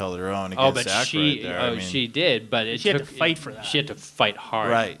really held her own Oh, against but Aykroyd she, there. I mean, she did, but it She had to took- fight for that. She had to fight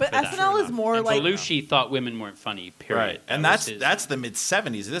hard, Right. but for that. SNL is more And like Belushi thought women weren't funny. Period. right, and That was his- that's the mid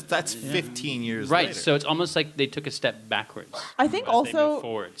 '70s. That's 15 years right. later. So it's almost like they took a step backwards. I think as they also- moved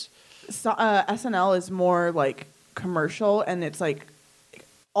forwards. SNL is more like commercial, and it's like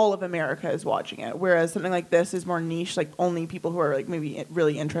all of America is watching it. Whereas something like this is more niche, like only people who are like maybe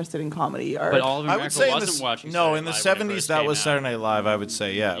really interested in comedy are. But all of I America would say in wasn't the, watching. no, Saturday in the Night Live when it '70s first that came was out. Saturday Night Live. I would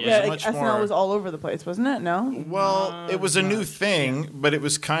say, yeah, it yeah, was like much SNL more. was all over the place, wasn't it? No. Well, it was a new thing, but it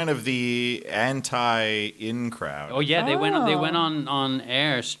was kind of the anti-in crowd. Oh yeah, they went Oh. on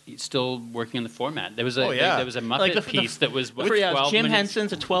air, still working on the format. There was a Oh, yeah. there was a Muppet Like the piece that was what, For, yeah, 12 Jim minutes.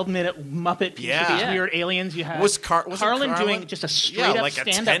 Henson's a 12-minute Muppet piece Yeah. with these Yeah. weird aliens. You had Was it Carlin Carlin? doing just a straight Yeah, up like a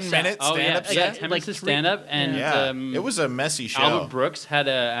stand-up 10-minute Oh yeah, stand-up yeah, set? 10 Like minutes of three- stand up, and Yeah, it was a messy show. Albert Brooks had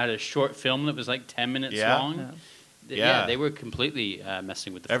a short film that was like 10 minutes Yeah. long. Yeah. They were completely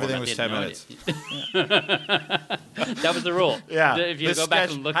messing with the Everything format. was They 10 had no idea. That was the rule. Yeah. If you This go back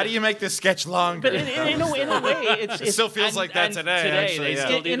sketch- and look how at do you make this sketch longer? But in a way, it's it still feels and- like that and today. today actually, they yeah.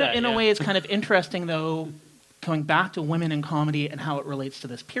 still do that, in a yeah. way, it's kind of interesting, though, going back to women in comedy and how it relates to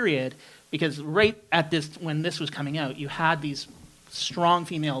this period, because right at this, when this was coming out, you had these strong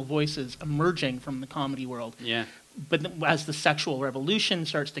female voices emerging from the comedy world. Yeah. But as the sexual revolution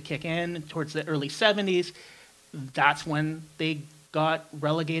starts to kick in towards the early 70s, that's when they got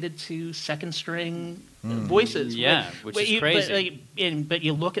relegated to second string voices. Yeah, which is crazy. But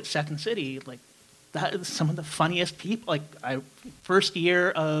you look at Second City, like that is some of the funniest people. Like first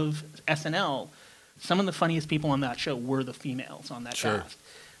year of SNL, some of the funniest people on that show were the females on that cast.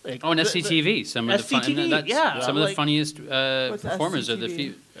 Like, and SCTV, some of the some of the funniest performers SCTV? are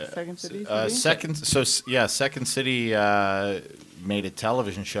the Second City. Second City made a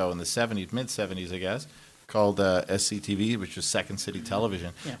television show in the mid 70s, I guess, called SCTV, which was Second City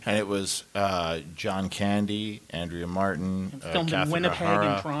Television, and it was John Candy, Andrea Martin, filmed Catherine in Winnipeg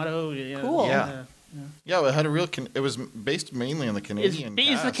O'Hara. and Toronto. Cool. Yeah, it had a real. It was based mainly on the Canadian. It's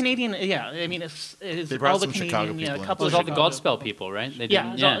the cast. Canadian. Yeah, I mean, it's They brought all the some Canadian. Chicago Yeah, people a in. couple It was of all the Chicago. Godspell people, right? They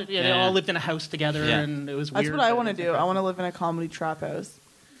They all lived in a house together, and it was That's weird. what I but want to it's do. I incredible. want to live in a comedy trap house,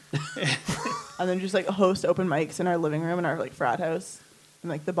 and then just like host open mics in our living room in our like frat house, in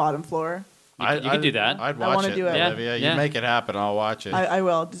like the bottom floor. You could do that. I'd I watch wanna it, do it. Olivia. Yeah. You make it happen. I'll watch it. I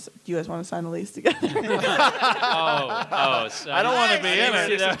will. Do you guys want to sign a lease together? So I don't want to be in it.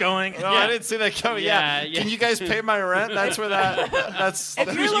 This is going. No, I didn't see that coming. Yeah, Yeah. yeah. Can you guys pay my rent? That's where that's.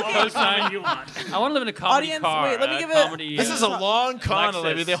 If you're looking, Co-sign you want. I want to live in a comedy Audience, car. wait, let me give it- comedy, This is a long con, Lexus.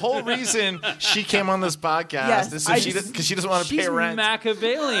 Olivia. The whole reason she came on this podcast Yes, is I because she doesn't want to She's pay rent.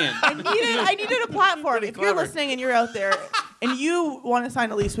 Machiavellian. I needed a platform. Pretty If you're clever. listening and you're out there and you want to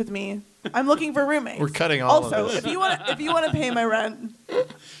sign a lease with me, I'm looking for roommates. We're cutting all also, of this. if you want to pay my rent,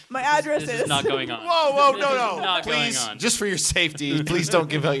 my address This is not going on. Whoa, This no, is no. not Please, going on. just for your safety, please don't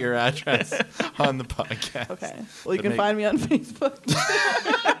give out your address on the podcast. Okay. Well, you But can make- find me on Facebook.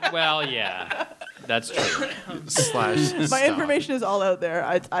 Well, yeah, that's true. Slash My stop. information is all out there.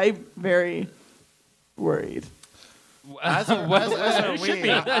 I'm very worried. As are we.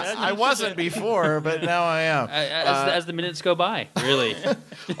 I wasn't before, but now I am. As the minutes go by, really.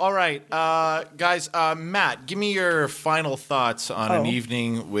 All right, guys. Matt, give me your final thoughts on an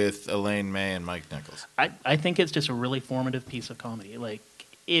evening with Elaine May and Mike Nichols. I think it's just a really formative piece of comedy. Like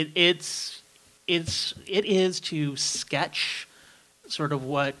it is to sketch sort of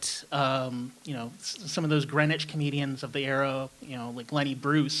what some of those Greenwich comedians of the era, like Lenny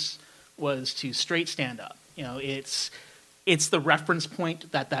Bruce, was to straight stand up. It's the reference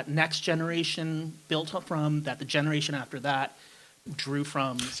point that next generation built up from, that the generation after that drew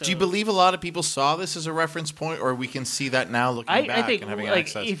from. So Do you believe a lot of people saw this as a reference point, or we can see that now looking I back think and having like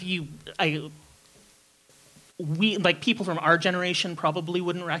access? we like people from our generation probably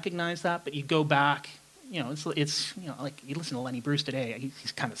wouldn't recognize that, but you go back, it's like you listen to Lenny Bruce today, he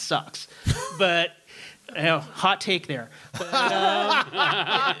kind of sucks, but hot take there.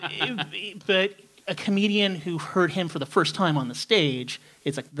 But a comedian who heard him for the first time on the stage,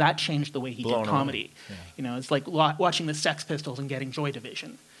 it's like that changed the way he Blown did away. comedy. Yeah. It's like watching the Sex Pistols and getting Joy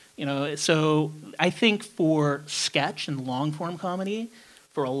Division. So I think for sketch and long form comedy,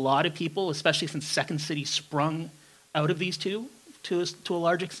 for a lot of people, especially since Second City sprung out of these two to a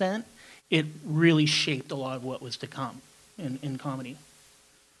large extent, it really shaped a lot of what was to come in comedy.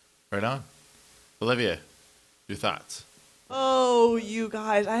 Right on. Olivia, your thoughts? Oh, you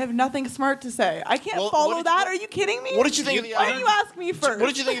guys, I have nothing smart to say. I can't Well, follow what did that. you- Are you kidding me? What did you think of the Why album? didn't you ask me first? What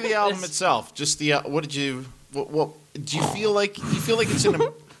did you think of the album itself? Just the what did you? What do you feel like? Do you feel like it's an?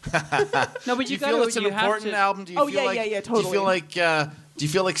 No, but Do you feel it's an important album? Do you Oh, feel yeah, like, yeah, yeah, Do you feel totally. like? Do you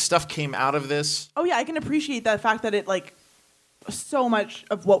feel like stuff came out of this? Oh yeah, I can appreciate that fact that it like so much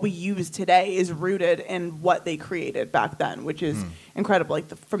of what we use today is rooted in what they created back then, which is incredible. Like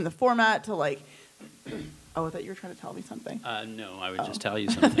from the format to like. Oh, I thought you were trying to tell me something. No, I would just tell you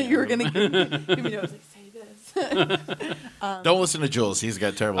I something. thought you were gonna give me notes like say this. Don't listen to Jules. He's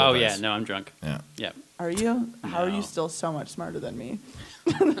got terrible. Oh advice. yeah, no, I'm drunk. Yeah. Yeah. Are you? How are No. you still so much smarter than me?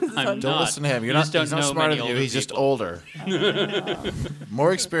 I'm Don't not. listen to him. You You're just not. don't He's not know smarter many than you. older He's just people. older.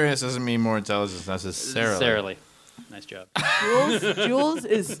 More experience doesn't mean more intelligence necessarily. Necessarily. Nice job. Jules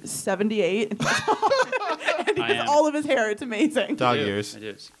is 78. and he I has am. all of his hair. It's amazing. Dog I do. years. I do.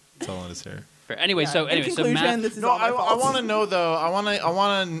 It's all in his hair. Anyway, so In conclusion, Matt, this is No, all my I fault. want to know though.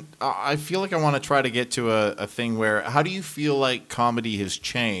 I feel like I want to try to get to a thing where how do you feel like comedy has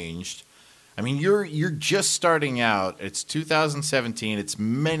changed? I mean, you're just starting out. It's 2017. It's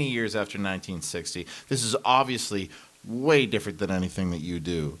many years after 1960. This is obviously way different than anything that you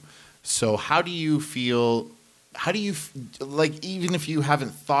do. So how do you feel? How do you like? Even if you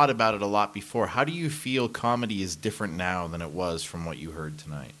haven't thought about it a lot before, how do you feel comedy is different now than it was from what you heard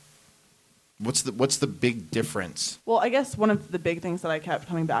tonight? What's the big difference? Well, I guess one of the big things that I kept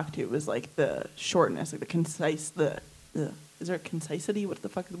coming back to was like the shortness, like the concise, is there a concisity? What the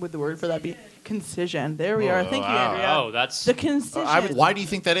fuck would the word for that be? Concision. There we are. Thank you, wow. Andrea. oh, that's The concision. Why do you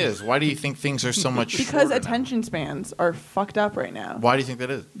think that is? Why do you think things are so much because shorter now? attention spans are fucked up right now. Why do you think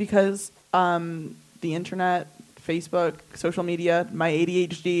that is? Because the internet, Facebook, social media, my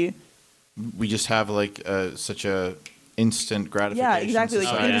ADHD. We just have like such a instant gratification. Yeah, exactly. Like,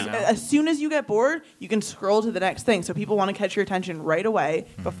 society you can now. as soon as you get bored, you can scroll to the next thing. So people want to catch your attention right away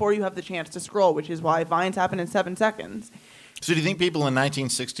before you have the chance to scroll, which is why Vines happen in 7 seconds. So do you think people in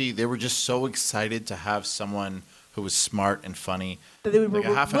 1960, they were just so excited to have someone who was smart and funny? That they would Like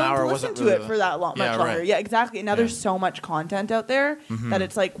a half an willing hour to wasn't listen to really it for that long, Yeah, much longer. right. Yeah, exactly. And now Yeah. there's so much content out there that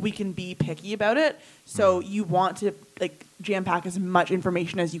it's like we can be picky about it. So you want to like jam pack as much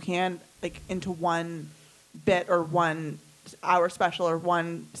information as you can like into one bit or 1 hour special or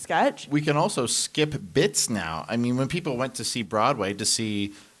one sketch. We can also skip bits now. I mean, when people went to see Broadway to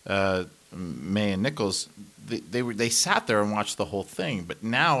see May and Nichols, they sat there and watched the whole thing. But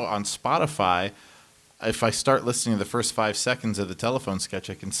now on Spotify, if I start listening to the first 5 seconds of the telephone sketch,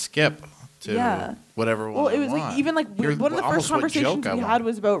 I can skip to whatever one Well, it I was want. like even like Here's one of the almost first what conversations joke I we want. had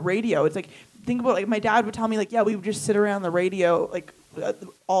was about radio. It's like think about like my dad would tell me like, yeah, we would just sit around the radio like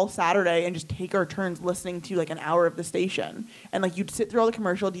all Saturday and just take our turns listening to like an hour of the station, and like you'd sit through all the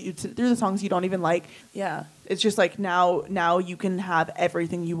commercials, you'd sit through the songs you don't even like. Yeah, it's just like now you can have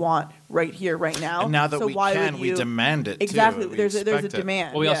everything you want right here, right now. And now that so we why can, would we you, demand it. exactly. Too. We There's a expect it.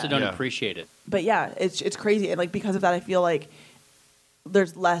 demand. Well, we also don't Yeah. appreciate it. But yeah, it's crazy, and like because of that, I feel like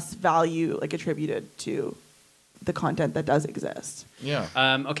there's less value like attributed to the content that does exist.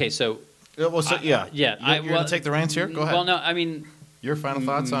 Yeah. Okay, so Well, so, yeah. yeah, You're going to take the reins here? Go ahead. Well, no, I mean, Your final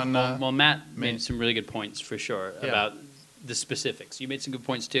thoughts on... well, Matt May- made some really good points for sure Yeah. about the specifics. You made some good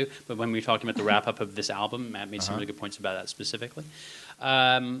points too, but when we were talking about the wrap up of this album, Matt made some really good points about that specifically.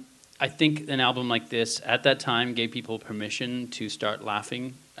 I think an album like this at that time gave people permission to start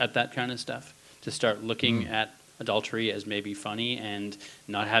laughing at that kind of stuff, to start looking at adultery as maybe funny and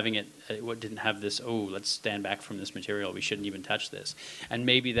not having it, didn't have this, oh, let's stand back from this material, we shouldn't even touch this. And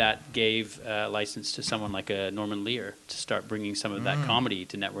maybe that gave license to someone like a Norman Lear to start bringing some of that comedy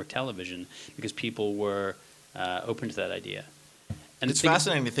to network television because people were open to that idea. And It's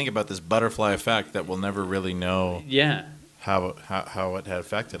fascinating to think about this butterfly effect that we'll never really know Yeah. how it had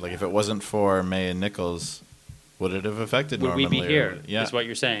affected. Like, if it wasn't for May and Nichols, would it have affected Would Norman we be Lear? here? Yeah. Is what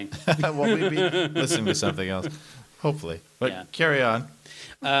you're saying. Well, we'd be listening to something else. Hopefully. But Yeah. carry on.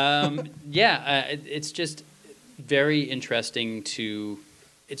 It's just very interesting to.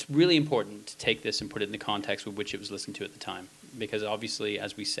 It's really important to take this and put it in the context with which it was listened to at the time, because obviously,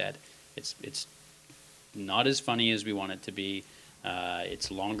 as we said, it's not as funny as we want it to be. It's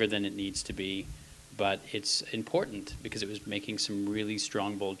longer than it needs to be, but it's important because it was making some really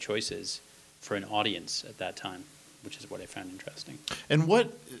strong, bold choices for an audience at that time, which is what I found interesting. And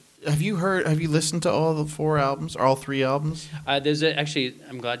what have you heard? Have you listened to all the 4 albums, or all 3 albums? Actually,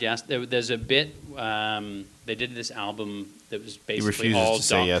 I'm glad you asked. There's a bit. They did this album that was He basically refuses all to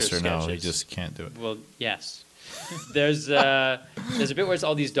say yes doctor or no. He sketches. just can't do it. Well, yes. There's a bit where it's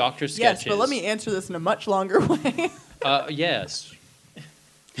all these doctor sketches. Yes, but let me answer this in a much longer way. Yes.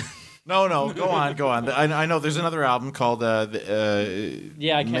 No, go on. I know there's another album called I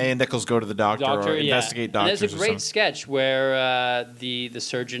can't- May and Nichols Go to the Doctor, or Investigate And Doctors. there's a or great something. sketch where the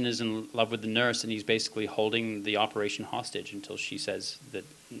surgeon is in love with the nurse, and he's basically holding the operation hostage until she says that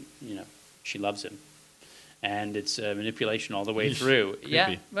she loves him, and it's manipulation all the way through. Yeah,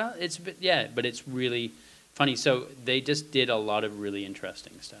 creepy. well, but it's really funny. So they just did a lot of really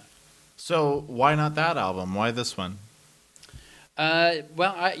interesting stuff. So why not that album? Why this one?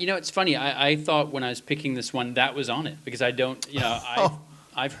 It's funny. I thought when I was picking this one, that was on it because I don't,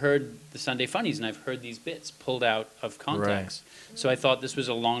 I've heard the Sunday Funnies and I've heard these bits pulled out of context. Right. So I thought this was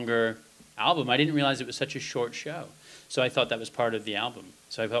a longer album. I didn't realize it was such a short show. So I thought that was part of the album.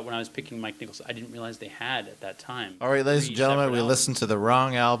 So I thought when I was picking Mike Nichols, I didn't realize they had at that time. All right, ladies and gentlemen, we listened to the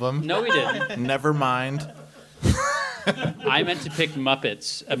wrong album. No, we didn't. Never mind. I meant to pick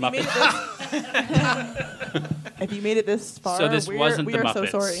Muppets. If you made it this far, so this wasn't we the are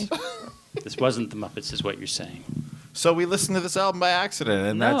Muppets. so sorry. This wasn't the Muppets, is what you're saying. So we listened to this album by accident,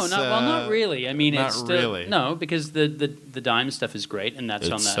 and that's not really. I mean, not it's still, really. No, because the Dime stuff is great, and that's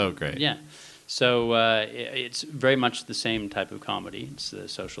It's on that. so great. Yeah. So it's very much the same type of comedy. It's the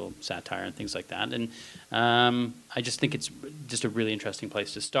social satire and things like that. And I just think it's just a really interesting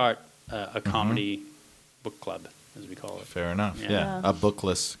place to start a comedy book club, as we call it. Fair enough. Yeah. Yeah. A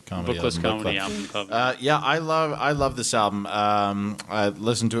bookless comedy Bookless album. comedy book album club. club. I love this album. I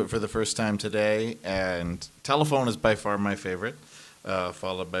listened to it for the first time today, and Telephone is by far my favorite.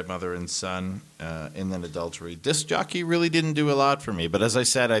 Followed by Mother and Son, and then Adultery. Disc Jockey really didn't do a lot for me, but as I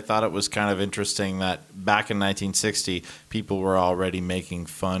said, I thought it was kind of interesting that back in 1960, people were already making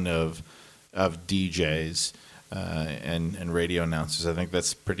fun of DJs, and radio announcers. I think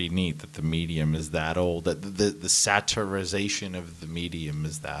that's pretty neat that the medium is that old, that the satirization of the medium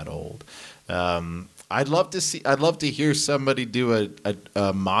is that old. I'd love to hear somebody do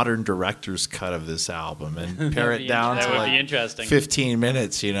a modern director's cut of this album and pare it down to like 15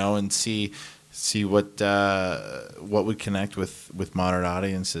 minutes, and see what would connect with modern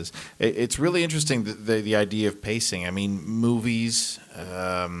audiences. It's really interesting, the idea of pacing. I mean, movies,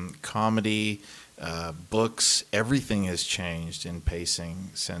 comedy, books, everything has changed in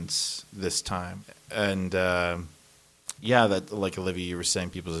pacing since this time. And that, like Olivia, you were saying,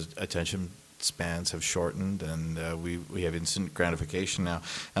 people's attention spans have shortened, and we have instant gratification now.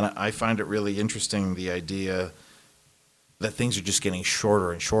 And I find it really interesting, the idea that things are just getting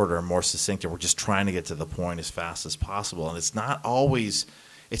shorter and shorter and more succinct, and we're just trying to get to the point as fast as possible. And it's not always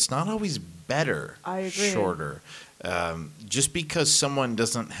better. I agree. Shorter. Just because someone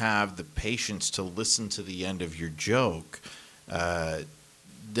doesn't have the patience to listen to the end of your joke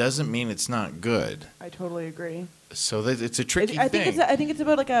doesn't mean it's not good. I totally agree. So it's a tricky thing. I think it's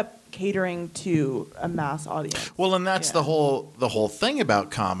about like a catering to a mass audience. Well, and that's the whole thing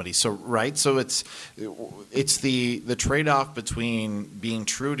about comedy. So it's the trade-off between being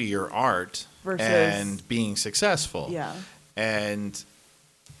true to your art versus and being successful. Yeah. And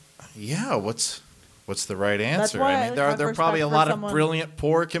what's the right answer? Why I mean, there are probably a lot of brilliant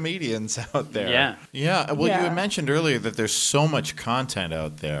poor comedians out there. Yeah. Yeah. Well, you had mentioned earlier that there's so much content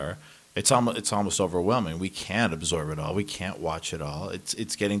out there. It's almost overwhelming. We can't absorb it all. We can't watch it all.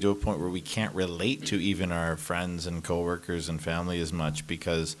 It's getting to a point where we can't relate to even our friends and coworkers and family as much,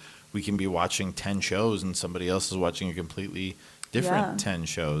 because we can be watching 10 shows and somebody else is watching a completely different 10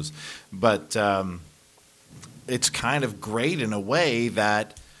 shows. But it's kind of great in a way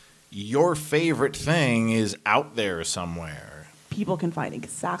that your favorite thing is out there somewhere. People can find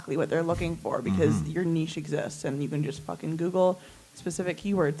exactly what they're looking for because your niche exists, and you can just fucking Google specific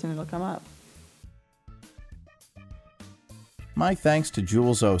keywords and it'll come up. My thanks to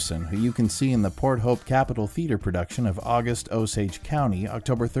Jules Osen, who you can see in the Port Hope Capitol Theater production of August Osage County,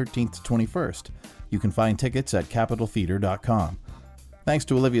 October 13th to 21st. You can find tickets at capitoltheater.com. Thanks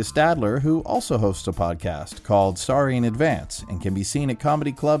to Olivia Stadler, who also hosts a podcast called Sorry in Advance and can be seen at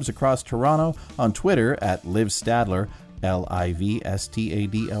comedy clubs across Toronto, on Twitter at Liv Stadler,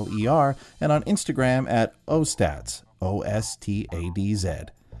 LIVSTADLER, and on Instagram at Ostats, OSTADZ.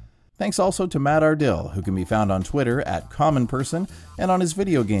 Thanks also to Matt Ardill, who can be found on Twitter at CommonPerson and on his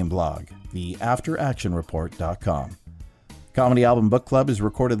video game blog, theafteractionreport.com. Comedy Album Book Club is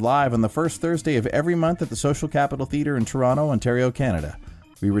recorded live on the first Thursday of every month at the Social Capital Theatre in Toronto, Ontario, Canada.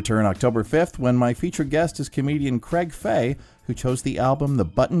 We return October 5th when my featured guest is comedian Craig Fay, who chose the album The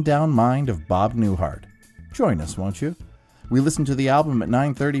Button-Down Mind of Bob Newhart. Join us, won't you? We listen to the album at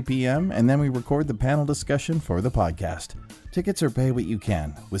 9:30 p.m. and then we record the panel discussion for the podcast. Tickets are pay what you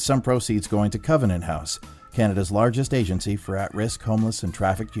can, with some proceeds going to Covenant House, Canada's largest agency for at-risk homeless and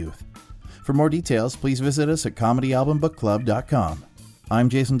trafficked youth. For more details, please visit us at comedyalbumbookclub.com. I'm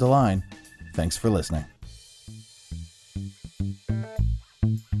Jason Deline. Thanks for listening.